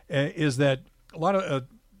is that a lot of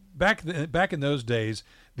back in those days,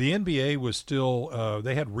 the NBA was still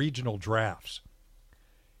they had regional drafts,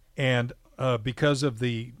 and because of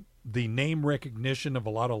the name recognition of a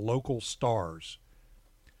lot of local stars,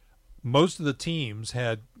 most of the teams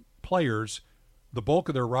had players. The bulk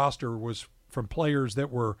of their roster was from players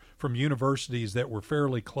that were from universities that were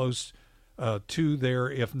fairly close to their,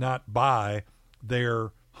 if not by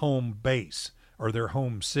their home base or their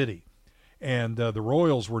home city, and the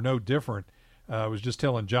Royals were no different. I was just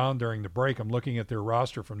telling John during the break, I'm looking at their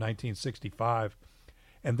roster from 1965,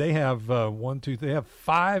 and they have they have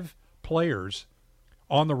 5 players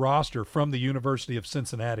on the roster from the University of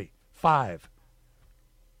Cincinnati. 5.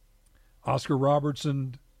 Oscar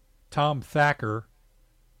Robertson, Tom Thacker,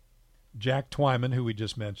 Jack Twyman, who we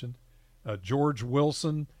just mentioned, George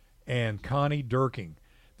Wilson, and Connie Durking.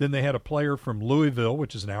 Then they had a player from Louisville,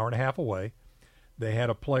 which is an hour and a half away. They had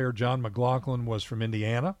a player, John McLaughlin, was from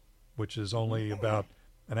Indiana, which is only about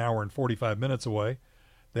an hour and 45 minutes away.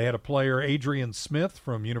 They had a player, Adrian Smith,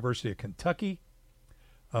 from University of Kentucky.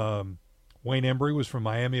 Wayne Embry was from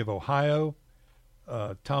Miami of Ohio.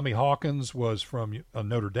 Tommy Hawkins was from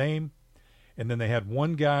Notre Dame. And then they had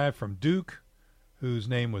one guy from Duke whose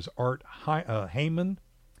name was Art Heyman.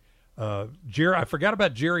 I forgot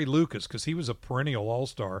about Jerry Lucas because he was a perennial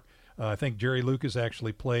all-star. I think Jerry Lucas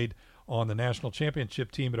actually played on the national championship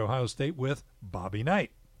team at Ohio State with Bobby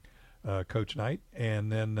Knight. Coach Knight,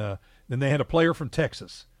 and then they had a player from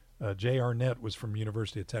Texas. Jay Arnett was from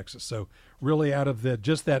University of Texas. So really out of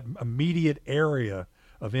just that immediate area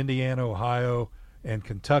of Indiana, Ohio, and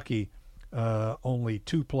Kentucky, only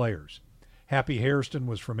 2 players. Happy Hairston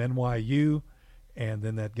was from NYU, and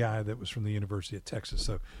then that guy that was from the University of Texas.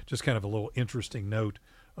 So just kind of a little interesting note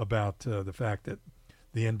about the fact that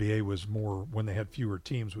the NBA was more, when they had fewer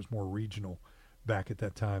teams, was more regional back at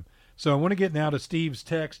that time. So I want to get now to Steve's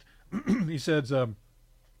text. He says, and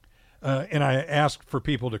I asked for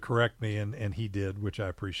people to correct me, and he did, which I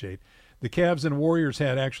appreciate, The Cavs and Warriors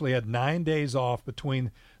actually had 9 days off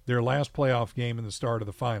between their last playoff game and the start of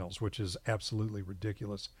the finals, which is absolutely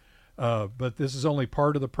ridiculous. But this is only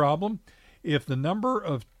part of the problem. If the number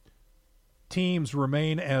of teams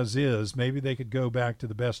remain as is, maybe they could go back to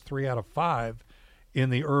the best 3 out of 5 in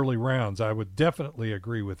the early rounds. I would definitely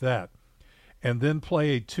agree with that. And then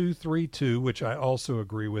play a 2-3-2, which I also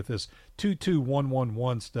agree with. This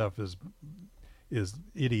 2-2-1-1-1 stuff is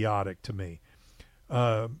idiotic to me.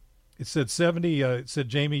 It said 70. It said,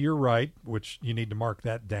 Jamie, you're right, which you need to mark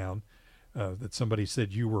that down, that somebody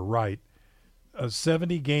said you were right.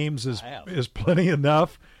 70 games is plenty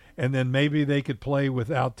enough, and then maybe they could play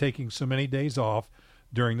without taking so many days off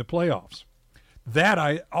during the playoffs.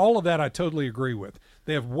 All of that I totally agree with.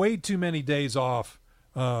 They have way too many days off,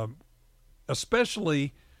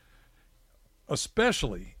 especially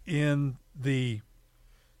in the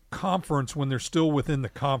conference when they're still within the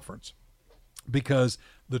conference, because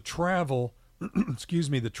the travel,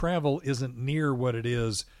 the travel isn't near what it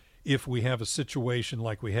is if we have a situation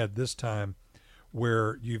like we had this time,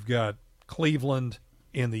 where you've got Cleveland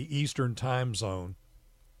in the Eastern time zone,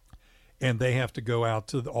 and they have to go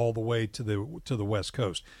out all the way to the West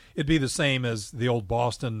Coast. It'd be the same as the old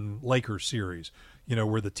Boston Lakers series,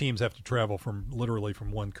 where the teams have to travel literally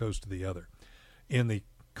from one coast to the other. In the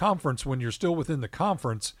conference, when you're still within the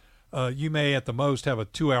conference, you may at the most have a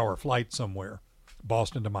 2-hour flight somewhere,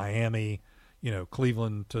 Boston to Miami,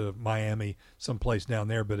 Cleveland to Miami, someplace down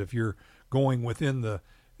there. But if you're going within the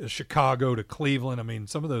Chicago to Cleveland, I mean,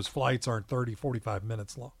 some of those flights aren't 30, 45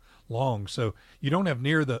 minutes long. So you don't have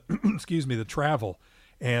near the, the travel.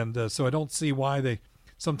 And so I don't see why they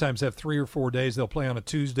sometimes have 3 or 4 days. They'll play on a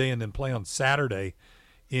Tuesday and then play on Saturday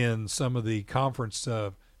in some of the conference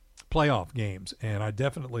playoff games. And I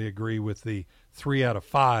definitely agree with the 3 out of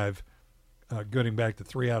 5, going back to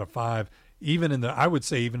 3 out of 5, I would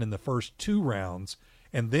say even in the first 2 rounds,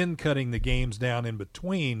 and then cutting the games down in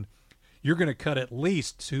between. You're going to cut at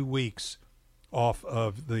least 2 weeks off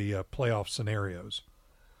of the playoff scenarios.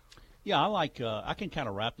 Yeah, I can kind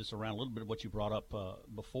of wrap this around a little bit of what you brought up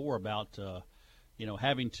before about,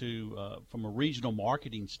 having to, from a regional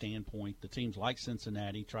marketing standpoint, the teams like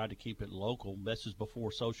Cincinnati tried to keep it local. This is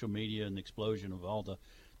before social media and the explosion of all the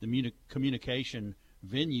communication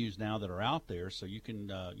venues now that are out there. So you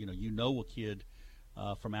can, a kid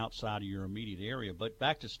from outside of your immediate area. But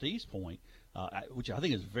back to Steve's point, which I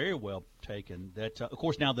think is very well taken, that, of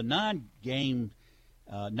course, now the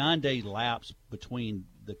 9-day lapse between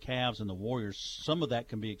the Cavs and the Warriors, some of that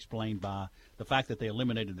can be explained by the fact that they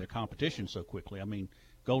eliminated their competition so quickly. I mean,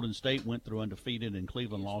 Golden State went through undefeated and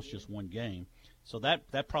Cleveland lost just 1 game. So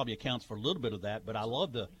that probably accounts for a little bit of that. But I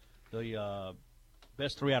love the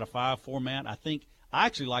best 3 out of 5 format. I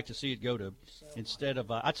actually like to see it go to, instead of,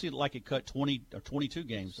 I'd see it like it cut 20 or 22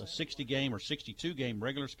 games, a 60-game or 62-game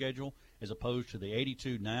regular schedule, as opposed to the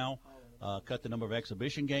 82 now. Cut the number of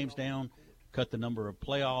exhibition games down, cut the number of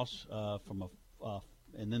playoffs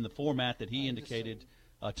and then the format that he indicated,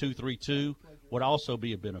 2-3-2, would also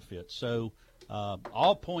be a benefit. So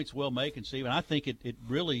all points well taken, Steve, and I think it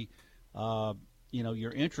really,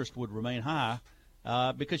 your interest would remain high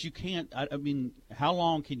because you can't. I mean, how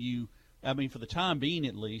long can you? I mean, for the time being,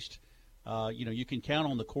 at least, you can count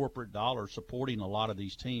on the corporate dollar supporting a lot of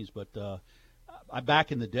these teams. But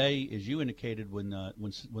back in the day, as you indicated, when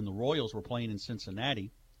the Royals were playing in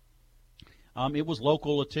Cincinnati, it was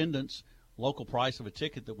local attendance, local price of a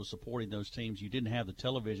ticket that was supporting those teams. You didn't have the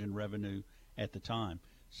television revenue at the time.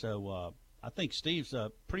 So I think Steve's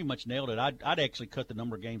pretty much nailed it. I'd actually cut the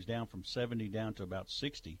number of games down from 70 down to about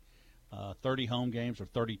 60, 30 home games or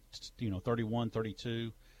 31,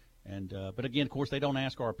 32. And but again, of course, they don't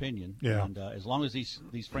ask our opinion. Yeah. And as long as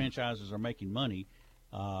these franchises are making money,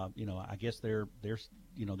 I guess they're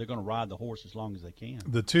going to ride the horse as long as they can.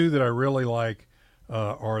 The 2 that I really like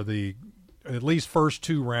are the at least first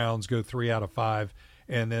 2 rounds go 3 out of 5,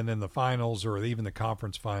 and then in the finals or even the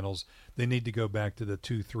conference finals, they need to go back to the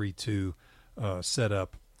 2-3-2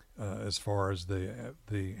 setup as far as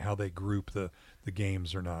the how they group the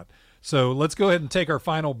games or not. So let's go ahead and take our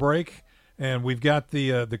final break. And we've got the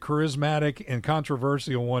charismatic and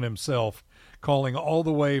controversial one himself calling all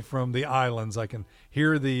the way from the islands. I can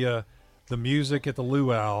hear the music at the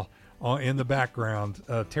luau in the background.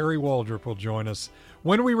 Terry Waldrop will join us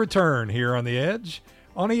when we return here on The Edge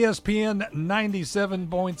on ESPN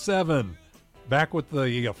 97.7. Back with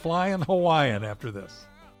the Flying Hawaiian after this.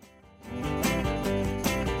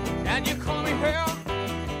 And you call me hell.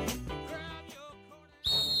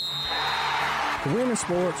 To win in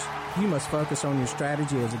sports, you must focus on your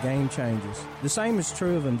strategy as the game changes. The same is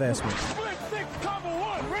true of investment.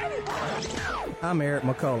 I'm Eric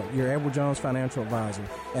McCullough, your Edward Jones financial advisor,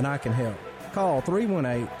 and I can help. Call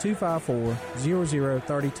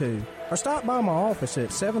 318-254-0032 or stop by my office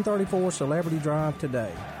at 734 Celebrity Drive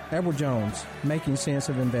today. Edward Jones, making sense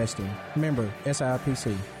of investing. Member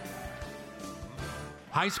SIPC.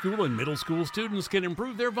 High school and middle school students can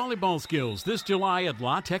improve their volleyball skills this July at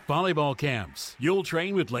La Tech volleyball camps. You'll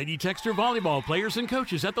train with Lady Techster volleyball players and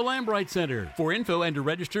coaches at the Lambright Center. For info and to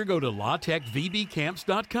register, go to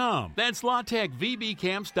latechvbcamps.com. That's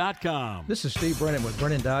latechvbcamps.com. This is Steve Brennan with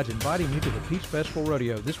Brennan Dodge inviting you to the Peach Festival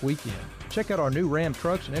Rodeo this weekend. Check out our new Ram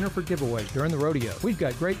trucks and enter for giveaways during the rodeo. We've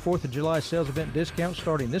got great 4th of July sales event discounts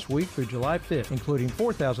starting this week through July 5th, including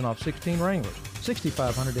 $4,000 off 16 Wranglers,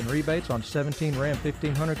 $6,500 in rebates on 17 Ram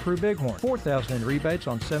 1500 Crew Bighorn, $4,000 in rebates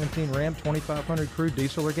on 17 Ram 2500 Crew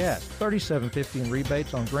Diesel or Gas, $3,750 in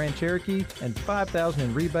rebates on Grand Cherokee, and $5,000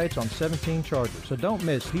 in rebates on 17 Chargers. So don't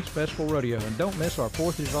miss Peach Festival Rodeo and don't miss our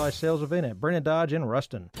 4th of July sales event at Brennan Dodge in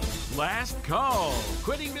Ruston. Last call.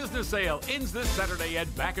 Quitting business sale ends this Saturday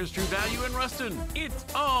at Backer's True Value in Ruston. It's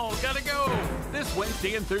all gotta go. This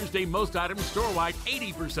Wednesday and Thursday, most items store-wide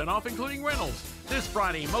 80% off, including rentals. This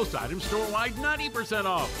Friday, most items store-wide 90%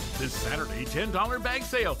 off. This Saturday, $10 bag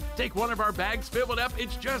sale. Take one of our bags, fill it up,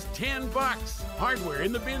 it's just $10. Hardware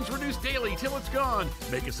in the bins reduced daily till it's gone.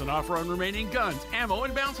 Make us an offer on remaining guns, ammo,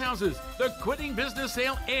 and bounce houses. The quitting business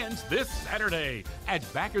sale ends this Saturday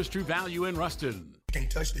at Backer's True Value in Ruston. Can't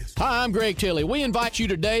touch this. Hi, I'm Greg Tilley. We invite you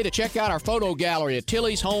today to check out our photo gallery at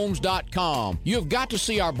TillysHomes.com. You have got to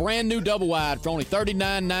see our brand new double wide for only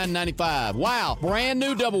 $39,995. Wow, brand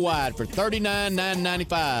new double wide for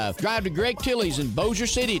 $39,995. Drive to Greg Tilley's in Bossier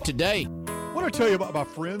City today. I want to tell you about my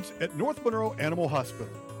friends at North Monroe Animal Hospital.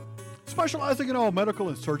 Specializing in all medical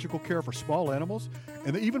and surgical care for small animals,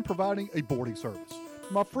 and they're even providing a boarding service.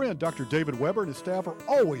 My friend Dr. David Weber and his staff are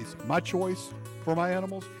always my choice for my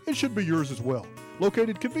animals. It should be yours as well.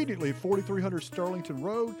 Located conveniently at 4300 Sterlington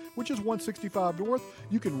Road, which is 165 North.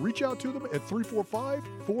 You can reach out to them at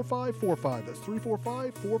 345-4545. That's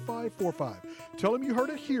 345-4545. Tell them you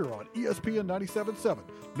heard it here on ESPN 97.7,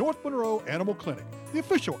 North Monroe Animal Clinic, the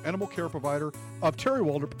official animal care provider of Terry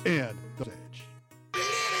Waldrop and The Edge.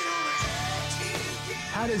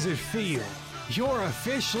 How does it feel? You're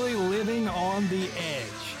officially living on the edge.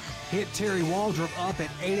 Hit Terry Waldrop up at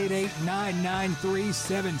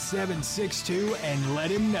 888-993-7762 and let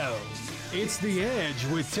him know. It's The Edge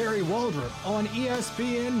with Terry Waldrop on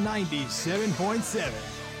ESPN 97.7.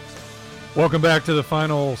 Welcome back to the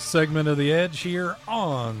final segment of The Edge here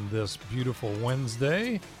on this beautiful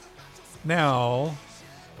Wednesday. Now...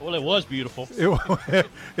 Well, it was beautiful.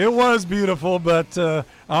 It was beautiful, but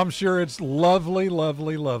I'm sure it's lovely,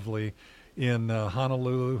 lovely, lovely in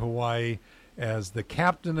Honolulu, Hawaii, as the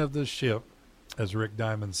captain of the ship, as Rick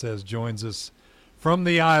Diamond says, joins us from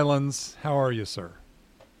the islands. How are you, sir?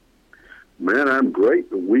 Man, I'm great.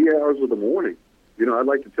 The wee hours of the morning. You know, I'd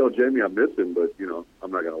like to tell Jamie I miss him, but, you know,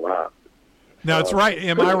 I'm not going to lie. No, it's right.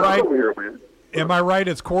 Am I right? Over here, man. Am I right?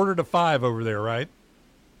 It's 4:45 over there, right?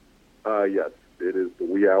 Yes, it is the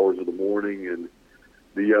wee hours of the morning, and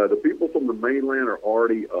the people from the mainland are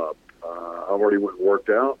already up. I've already went and worked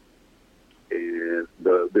out. And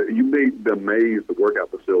you may be amazed, the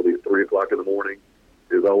workout facility at 3 o'clock in the morning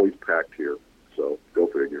is always packed here. So go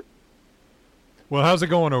figure. Well, how's it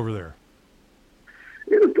going over there?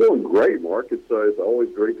 It is going great, Mark. It's always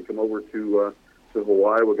great to come over to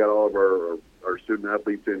Hawaii. We got all of our student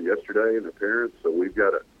athletes in yesterday and their parents. So we've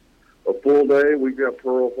got a full day. We've got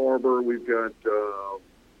Pearl Harbor. We've got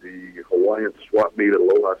the Hawaiian swap meet at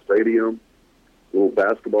Aloha Stadium. A little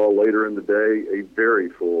basketball later in the day. A very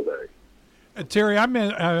full day. Terry,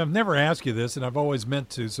 I've never asked you this, and I've always meant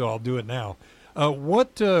to, so I'll do it now.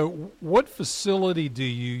 What facility do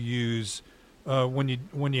you use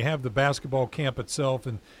when you have the basketball camp itself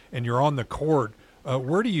and you're on the court?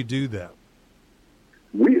 Where do you do that?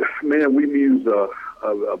 We use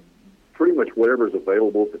pretty much whatever's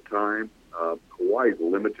available at the time. Hawaii's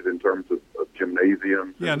limited in terms of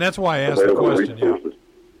gymnasiums. Yeah, and that's why I asked the question.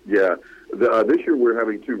 Yeah. This year we're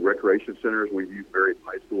having 2 recreation centers. We've used various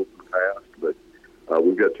high schools in the past, but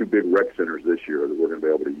we've got 2 big rec centers this year that we're going to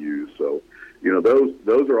be able to use. So, you know,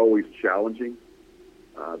 those are always challenging,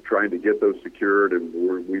 trying to get those secured, and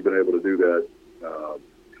we've been able to do that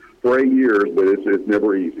for 8 years, but it's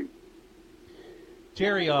never easy.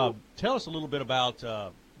 Terry, tell us a little bit about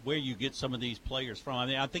where you get some of these players from. I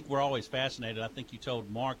mean, I think we're always fascinated. I think you told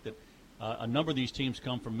Mark that a number of these teams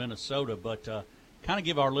come from Minnesota, but kind of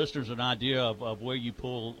give our listeners an idea of where you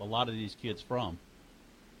pull a lot of these kids from.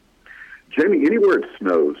 Jamie, anywhere it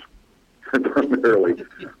snows. primarily.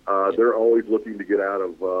 They're always looking to get out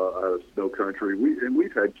of snow country.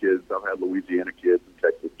 We've had kids. I've had Louisiana kids and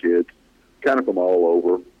Texas kids, kind of from all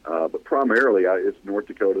over. But primarily, it's North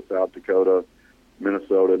Dakota, South Dakota,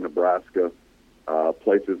 Minnesota, Nebraska,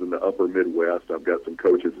 places in the upper Midwest. I've got some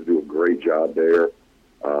coaches who do a great job there,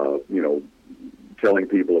 telling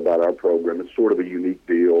people about our program. It's sort of a unique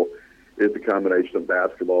deal. It's a combination of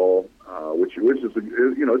basketball, which is,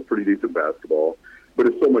 it's pretty decent basketball, but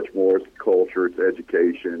it's so much more. It's culture, it's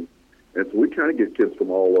education. And so we kind of get kids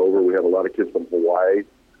from all over. We have a lot of kids from Hawaii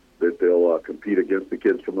that they'll compete against the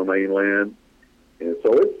kids from the mainland. And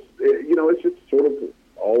so it's just sort of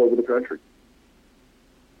all over the country.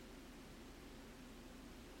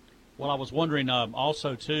 Well, I was wondering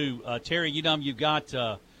also, too, Terry, you've got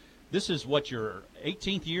this is what, your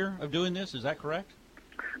 18th year of doing this? Is that correct?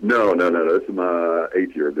 No. This is my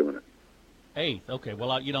 8th year of doing it. 8th. Okay.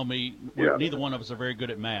 Well, neither one of us are very good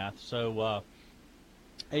at math. So,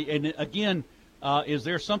 and again, is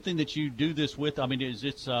there something that you do this with? I mean, is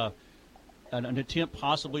it an attempt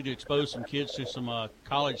possibly to expose some kids to some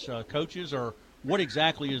college coaches, or what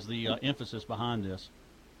exactly is the emphasis behind this?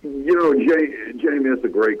 Jamie, that's a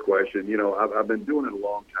great question. I've been doing it a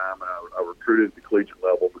long time. I recruited at the collegiate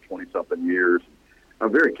level for 20-something years.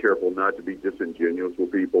 I'm very careful not to be disingenuous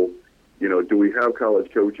with people. Do we have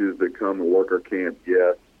college coaches that come and work our camp?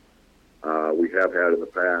 Yes. We have had in the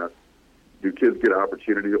past. Do kids get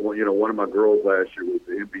opportunity? One of my girls last year was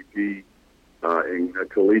the MVP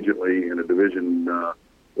collegiately in a division,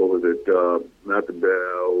 what was it?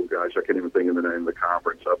 I can't even think of the name of the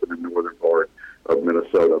conference up in the northern part of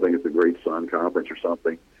Minnesota. I think it's the Great Sun Conference or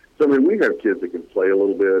something. So, we have kids that can play a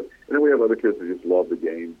little bit, and then we have other kids that just love the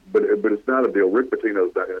game. But it's not a deal. Rick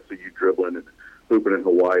Pitino's not going to see you dribbling and hooping in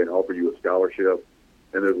Hawaii and offer you a scholarship.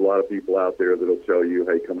 And there's a lot of people out there that'll tell you,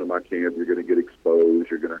 hey, come to my camp. You're going to get exposed.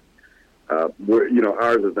 You're going to,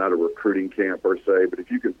 ours is not a recruiting camp per se, but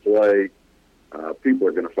if you can play, people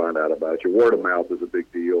are going to find out about you. Word of mouth is a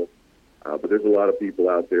big deal. But there's a lot of people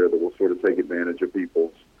out there that will sort of take advantage of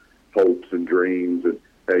people's hopes and dreams and,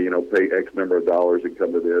 hey, pay X number of dollars and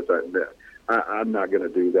come to this. I'm not going to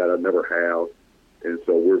do that. I never have. And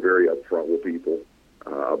so we're very upfront with people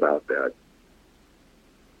about that.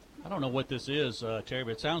 I don't know what this is, Terry,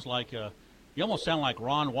 but it sounds like you almost sound like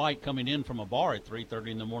Ron White coming in from a bar at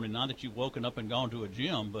 3:30 in the morning. Not that you've woken up and gone to a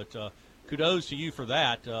gym, but kudos to you for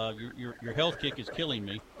that. Your health kick is killing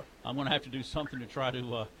me. I'm going to have to do something to try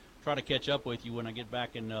to catch up with you when I get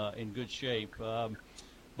back in good shape.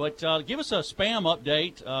 But give us a Spam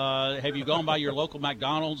update. Have you gone by your local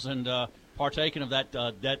McDonald's and partaken of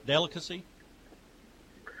that delicacy?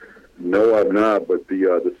 No, I've not. But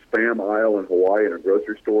the Spam aisle in Hawaii in a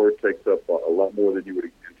grocery store takes up a lot more than you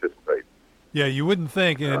would anticipate. Yeah, you wouldn't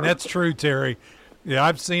think, and that's true, Terry. Yeah,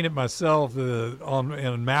 I've seen it myself.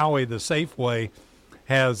 In Maui, the Safeway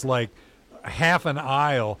has like half an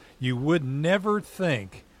aisle. You would never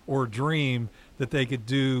think or dream that they could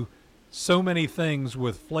do so many things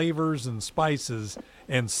with flavors and spices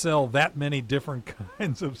and sell that many different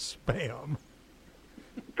kinds of Spam.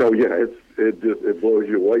 So yeah, it blows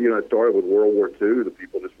you away. It started with World War II. The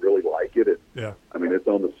people just really like it. Yeah. It's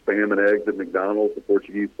on the Spam and eggs at McDonald's, the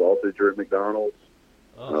Portuguese sausage at McDonald's.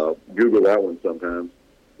 Google that one sometimes.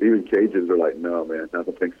 Even Cajuns are like, no, man, I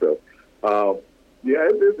don't think so. Yeah,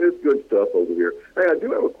 it's good stuff over here. Hey, I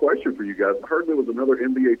do have a question for you guys. I heard there was another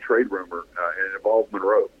NBA trade rumor, and it involves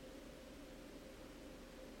Monroe.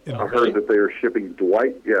 I heard that they are shipping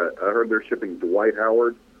Dwight. Yeah, I heard they're shipping Dwight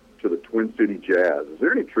Howard to the Twin City Jazz. Is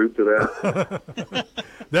there any truth to that?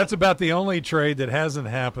 That's about the only trade that hasn't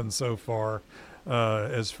happened so far.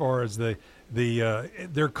 As far as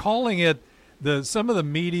they're calling it, some of the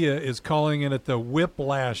media is calling it the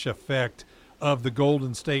whiplash effect of the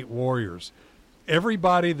Golden State Warriors.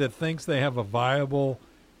 Everybody that thinks they have a viable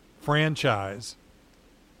franchise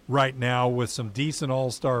right now with some decent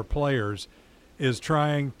all-star players is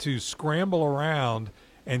trying to scramble around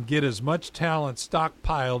and get as much talent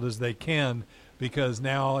stockpiled as they can, because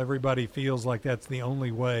now everybody feels like that's the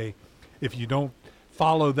only way. If you don't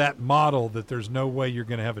follow that model, that there's no way you're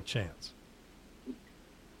going to have a chance.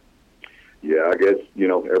 Yeah, I guess,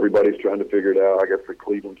 everybody's trying to figure it out. I guess the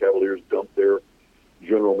Cleveland Cavaliers dumped their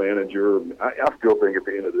general manager. I still think at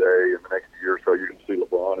the end of the day, in the next year or so, you're going to see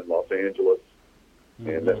LeBron in Los Angeles.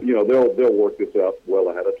 Mm-hmm. And, they'll work this out well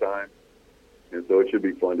ahead of time. And so it should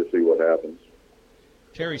be fun to see what happens.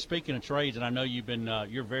 Terry, speaking of trades, and I know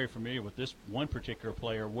you're very familiar with this one particular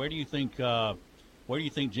player. Where do you think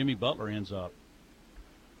Jimmy Butler ends up?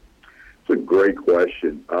 It's a great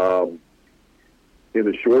question. In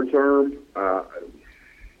the short term, I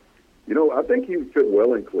think he would fit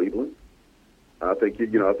well in Cleveland. I think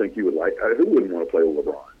he would like. Who wouldn't want to play with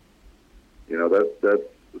LeBron? That's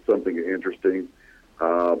something interesting.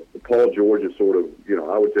 Paul George is sort of,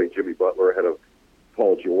 I would say Jimmy Butler ahead of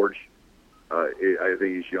Paul George. I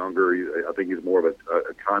think he's younger. I think he's more of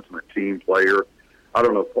a consummate team player. I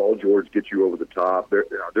don't know if Paul George gets you over the top. They're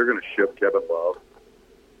going to ship Kevin Love.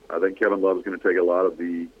 I think Kevin Love is going to take a lot of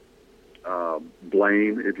the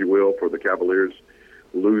blame, if you will, for the Cavaliers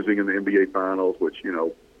losing in the NBA Finals, which,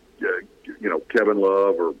 Kevin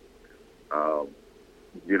Love or,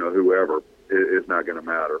 whoever, it's not going to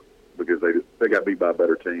matter because they got beat by a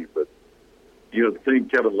better team. But, the thing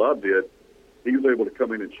Kevin Love did, he was able to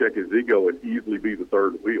come in and check his ego and easily be the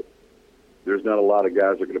third wheel. There's not a lot of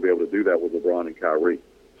guys that are going to be able to do that with LeBron and Kyrie.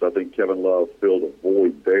 So I think Kevin Love filled a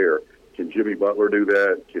void there. Can Jimmy Butler do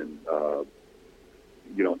that? Can,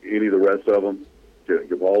 any of the rest of them?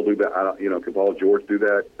 Can Paul do that? Can Paul George do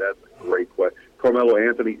that? That's a great question. Carmelo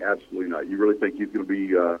Anthony, absolutely not. You really think he's going to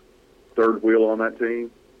be third wheel on that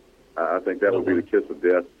team? I think that would be the kiss of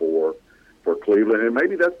death for Cleveland. And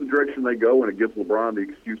maybe that's the direction they go, and it gives LeBron the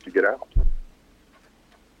excuse to get out.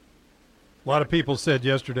 A lot of people said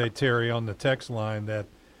yesterday, Terry, on the text line that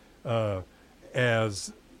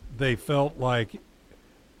as they felt like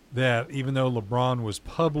that even though LeBron was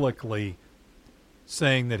publicly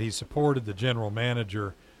saying that he supported the general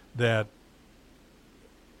manager, that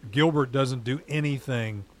Gilbert doesn't do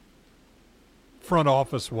anything front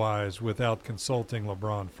office-wise without consulting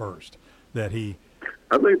LeBron first. I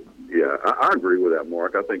agree with that,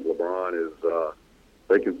 Mark. I think LeBron is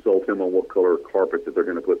they consult him on what color carpet that they're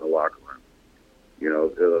going to put in the locker room.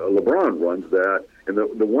 LeBron runs that. And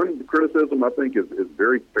the one criticism I think is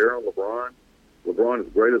very fair on LeBron. LeBron,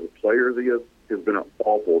 as great as a player as he is, has been an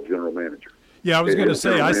awful general manager. Yeah, I was going to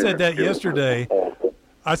say, I said that yesterday.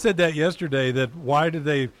 That why do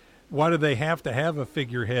they have to have a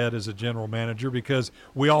figurehead as a general manager? Because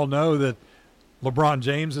we all know that LeBron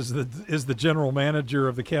James is the general manager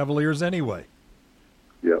of the Cavaliers anyway.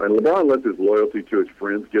 Yeah, and LeBron lets his loyalty to his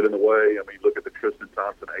friends get in the way. I mean, look at the Tristan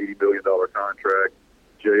Thompson $80 million contract,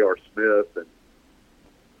 J.R. Smith, and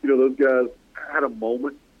those guys had a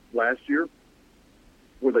moment last year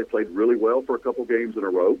where they played really well for a couple games in a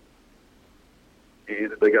row,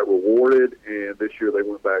 and they got rewarded. And this year they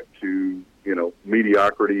went back to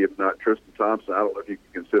mediocrity, if not Tristan Thompson. I don't know if you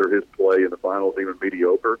can consider his play in the finals even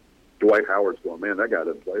mediocre. Dwight Howard's going, man, that guy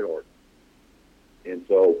doesn't play hard, and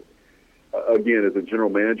so. Again, as a general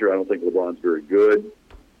manager, I don't think LeBron's very good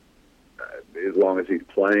as long as he's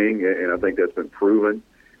playing, and I think that's been proven.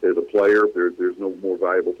 As a player, there's no more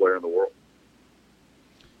valuable player in the world.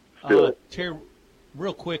 Still. Terry,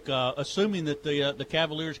 real quick, assuming that the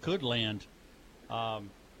Cavaliers could land,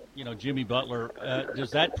 Jimmy Butler,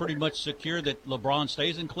 does that pretty much secure that LeBron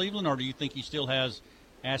stays in Cleveland, or do you think he still has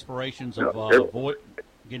aspirations of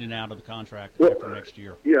getting out of the contract after next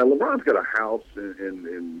year? Yeah, LeBron's got a house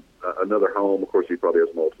in another home. Of course, he probably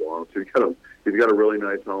has multiple homes. He's got a really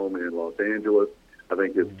nice home in Los Angeles. I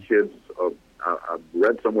think his kids, I've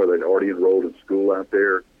read somewhere they'd already enrolled in school out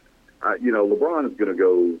there. LeBron is going to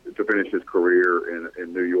go to finish his career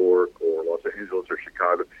in New York or Los Angeles or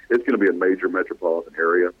Chicago. It's going to be a major metropolitan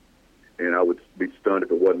area, and I would be stunned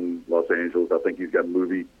if it wasn't Los Angeles. I think he's got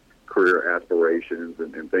movie career aspirations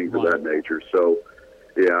and things of that nature. So,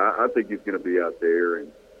 yeah, I think he's going to be out there.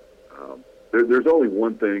 And there's only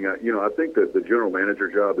one thing. I think that the general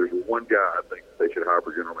manager job, there's one guy I think they should hire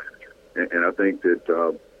for general manager. And I think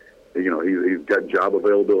that, he's got job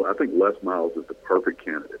availability. I think Les Miles is the perfect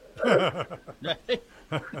candidate.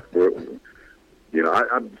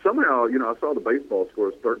 Somehow, I saw the baseball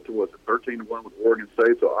scores 13-1 with Oregon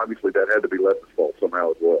State, so obviously that had to be Les's fault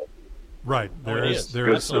somehow as well. Right. There is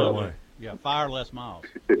some way. Yeah, fire Les Miles.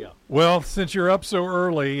 Yeah. Well, since you're up so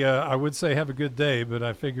early, I would say have a good day, but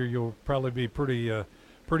I figure you'll probably be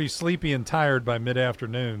pretty sleepy and tired by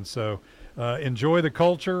mid-afternoon. So enjoy the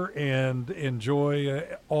culture and enjoy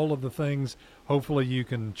all of the things. Hopefully you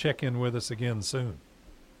can check in with us again soon.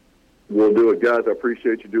 We'll do it, guys. I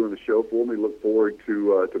appreciate you doing the show for me. Look forward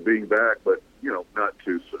to being back, but, not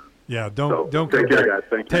too soon. Yeah, don't take care, guys.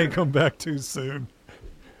 Thank you. Come back too soon.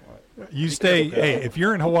 You stay. Hey, if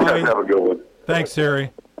you're in Hawaii, have a good one. Thanks,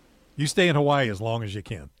 Terry. You stay in Hawaii as long as you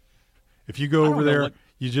can. If you go over there,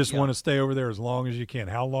 you just want to stay over there as long as you can.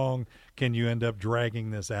 How long can you end up dragging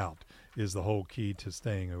this out is the whole key to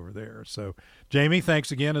staying over there. So, Jamie,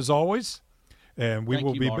 thanks again as always. And we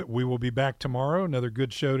will be back tomorrow. Another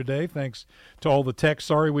good show today. Thanks to all the texts.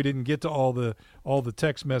 Sorry we didn't get to all the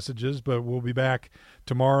text messages, but we'll be back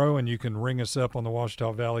tomorrow, and you can ring us up on the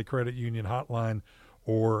Ouachita Valley Credit Union hotline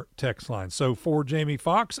or text line. So for Jamie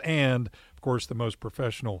Foxx and, of course, the most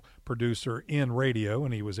professional producer in radio,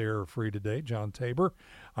 and he was error-free today, John Tabor,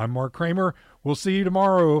 I'm Mark Kramer. We'll see you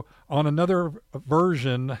tomorrow on another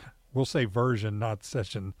version, we'll say version, not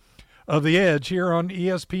session, of The Edge here on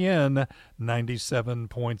ESPN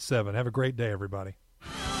 97.7. Have a great day, everybody.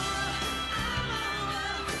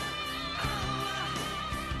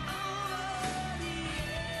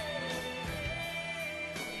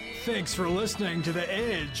 Thanks for listening to The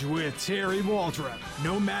Edge with Terry Waldrop.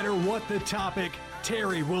 No matter what the topic,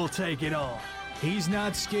 Terry will take it on. He's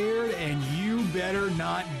not scared, and you better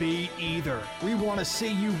not be either. We want to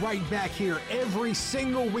see you right back here every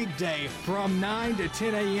single weekday from 9 to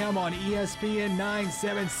 10 a.m. on ESPN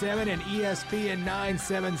 977 and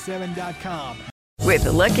ESPN977.com. With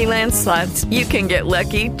the Lucky Land Slots, you can get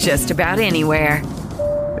lucky just about anywhere.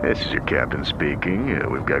 This is your captain speaking.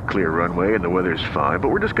 We've got clear runway and the weather's fine, but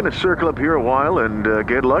we're just going to circle up here a while and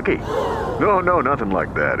get lucky. No, nothing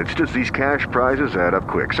like that. It's just these cash prizes add up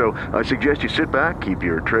quick. So I suggest you sit back, keep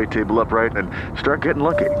your tray table upright, and start getting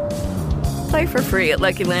lucky. Play for free at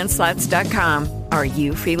LuckyLandSlots.com. Are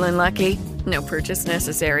you feeling lucky? No purchase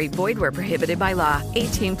necessary. Void where prohibited by law.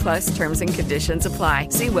 18+ terms and conditions apply.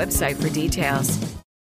 See website for details.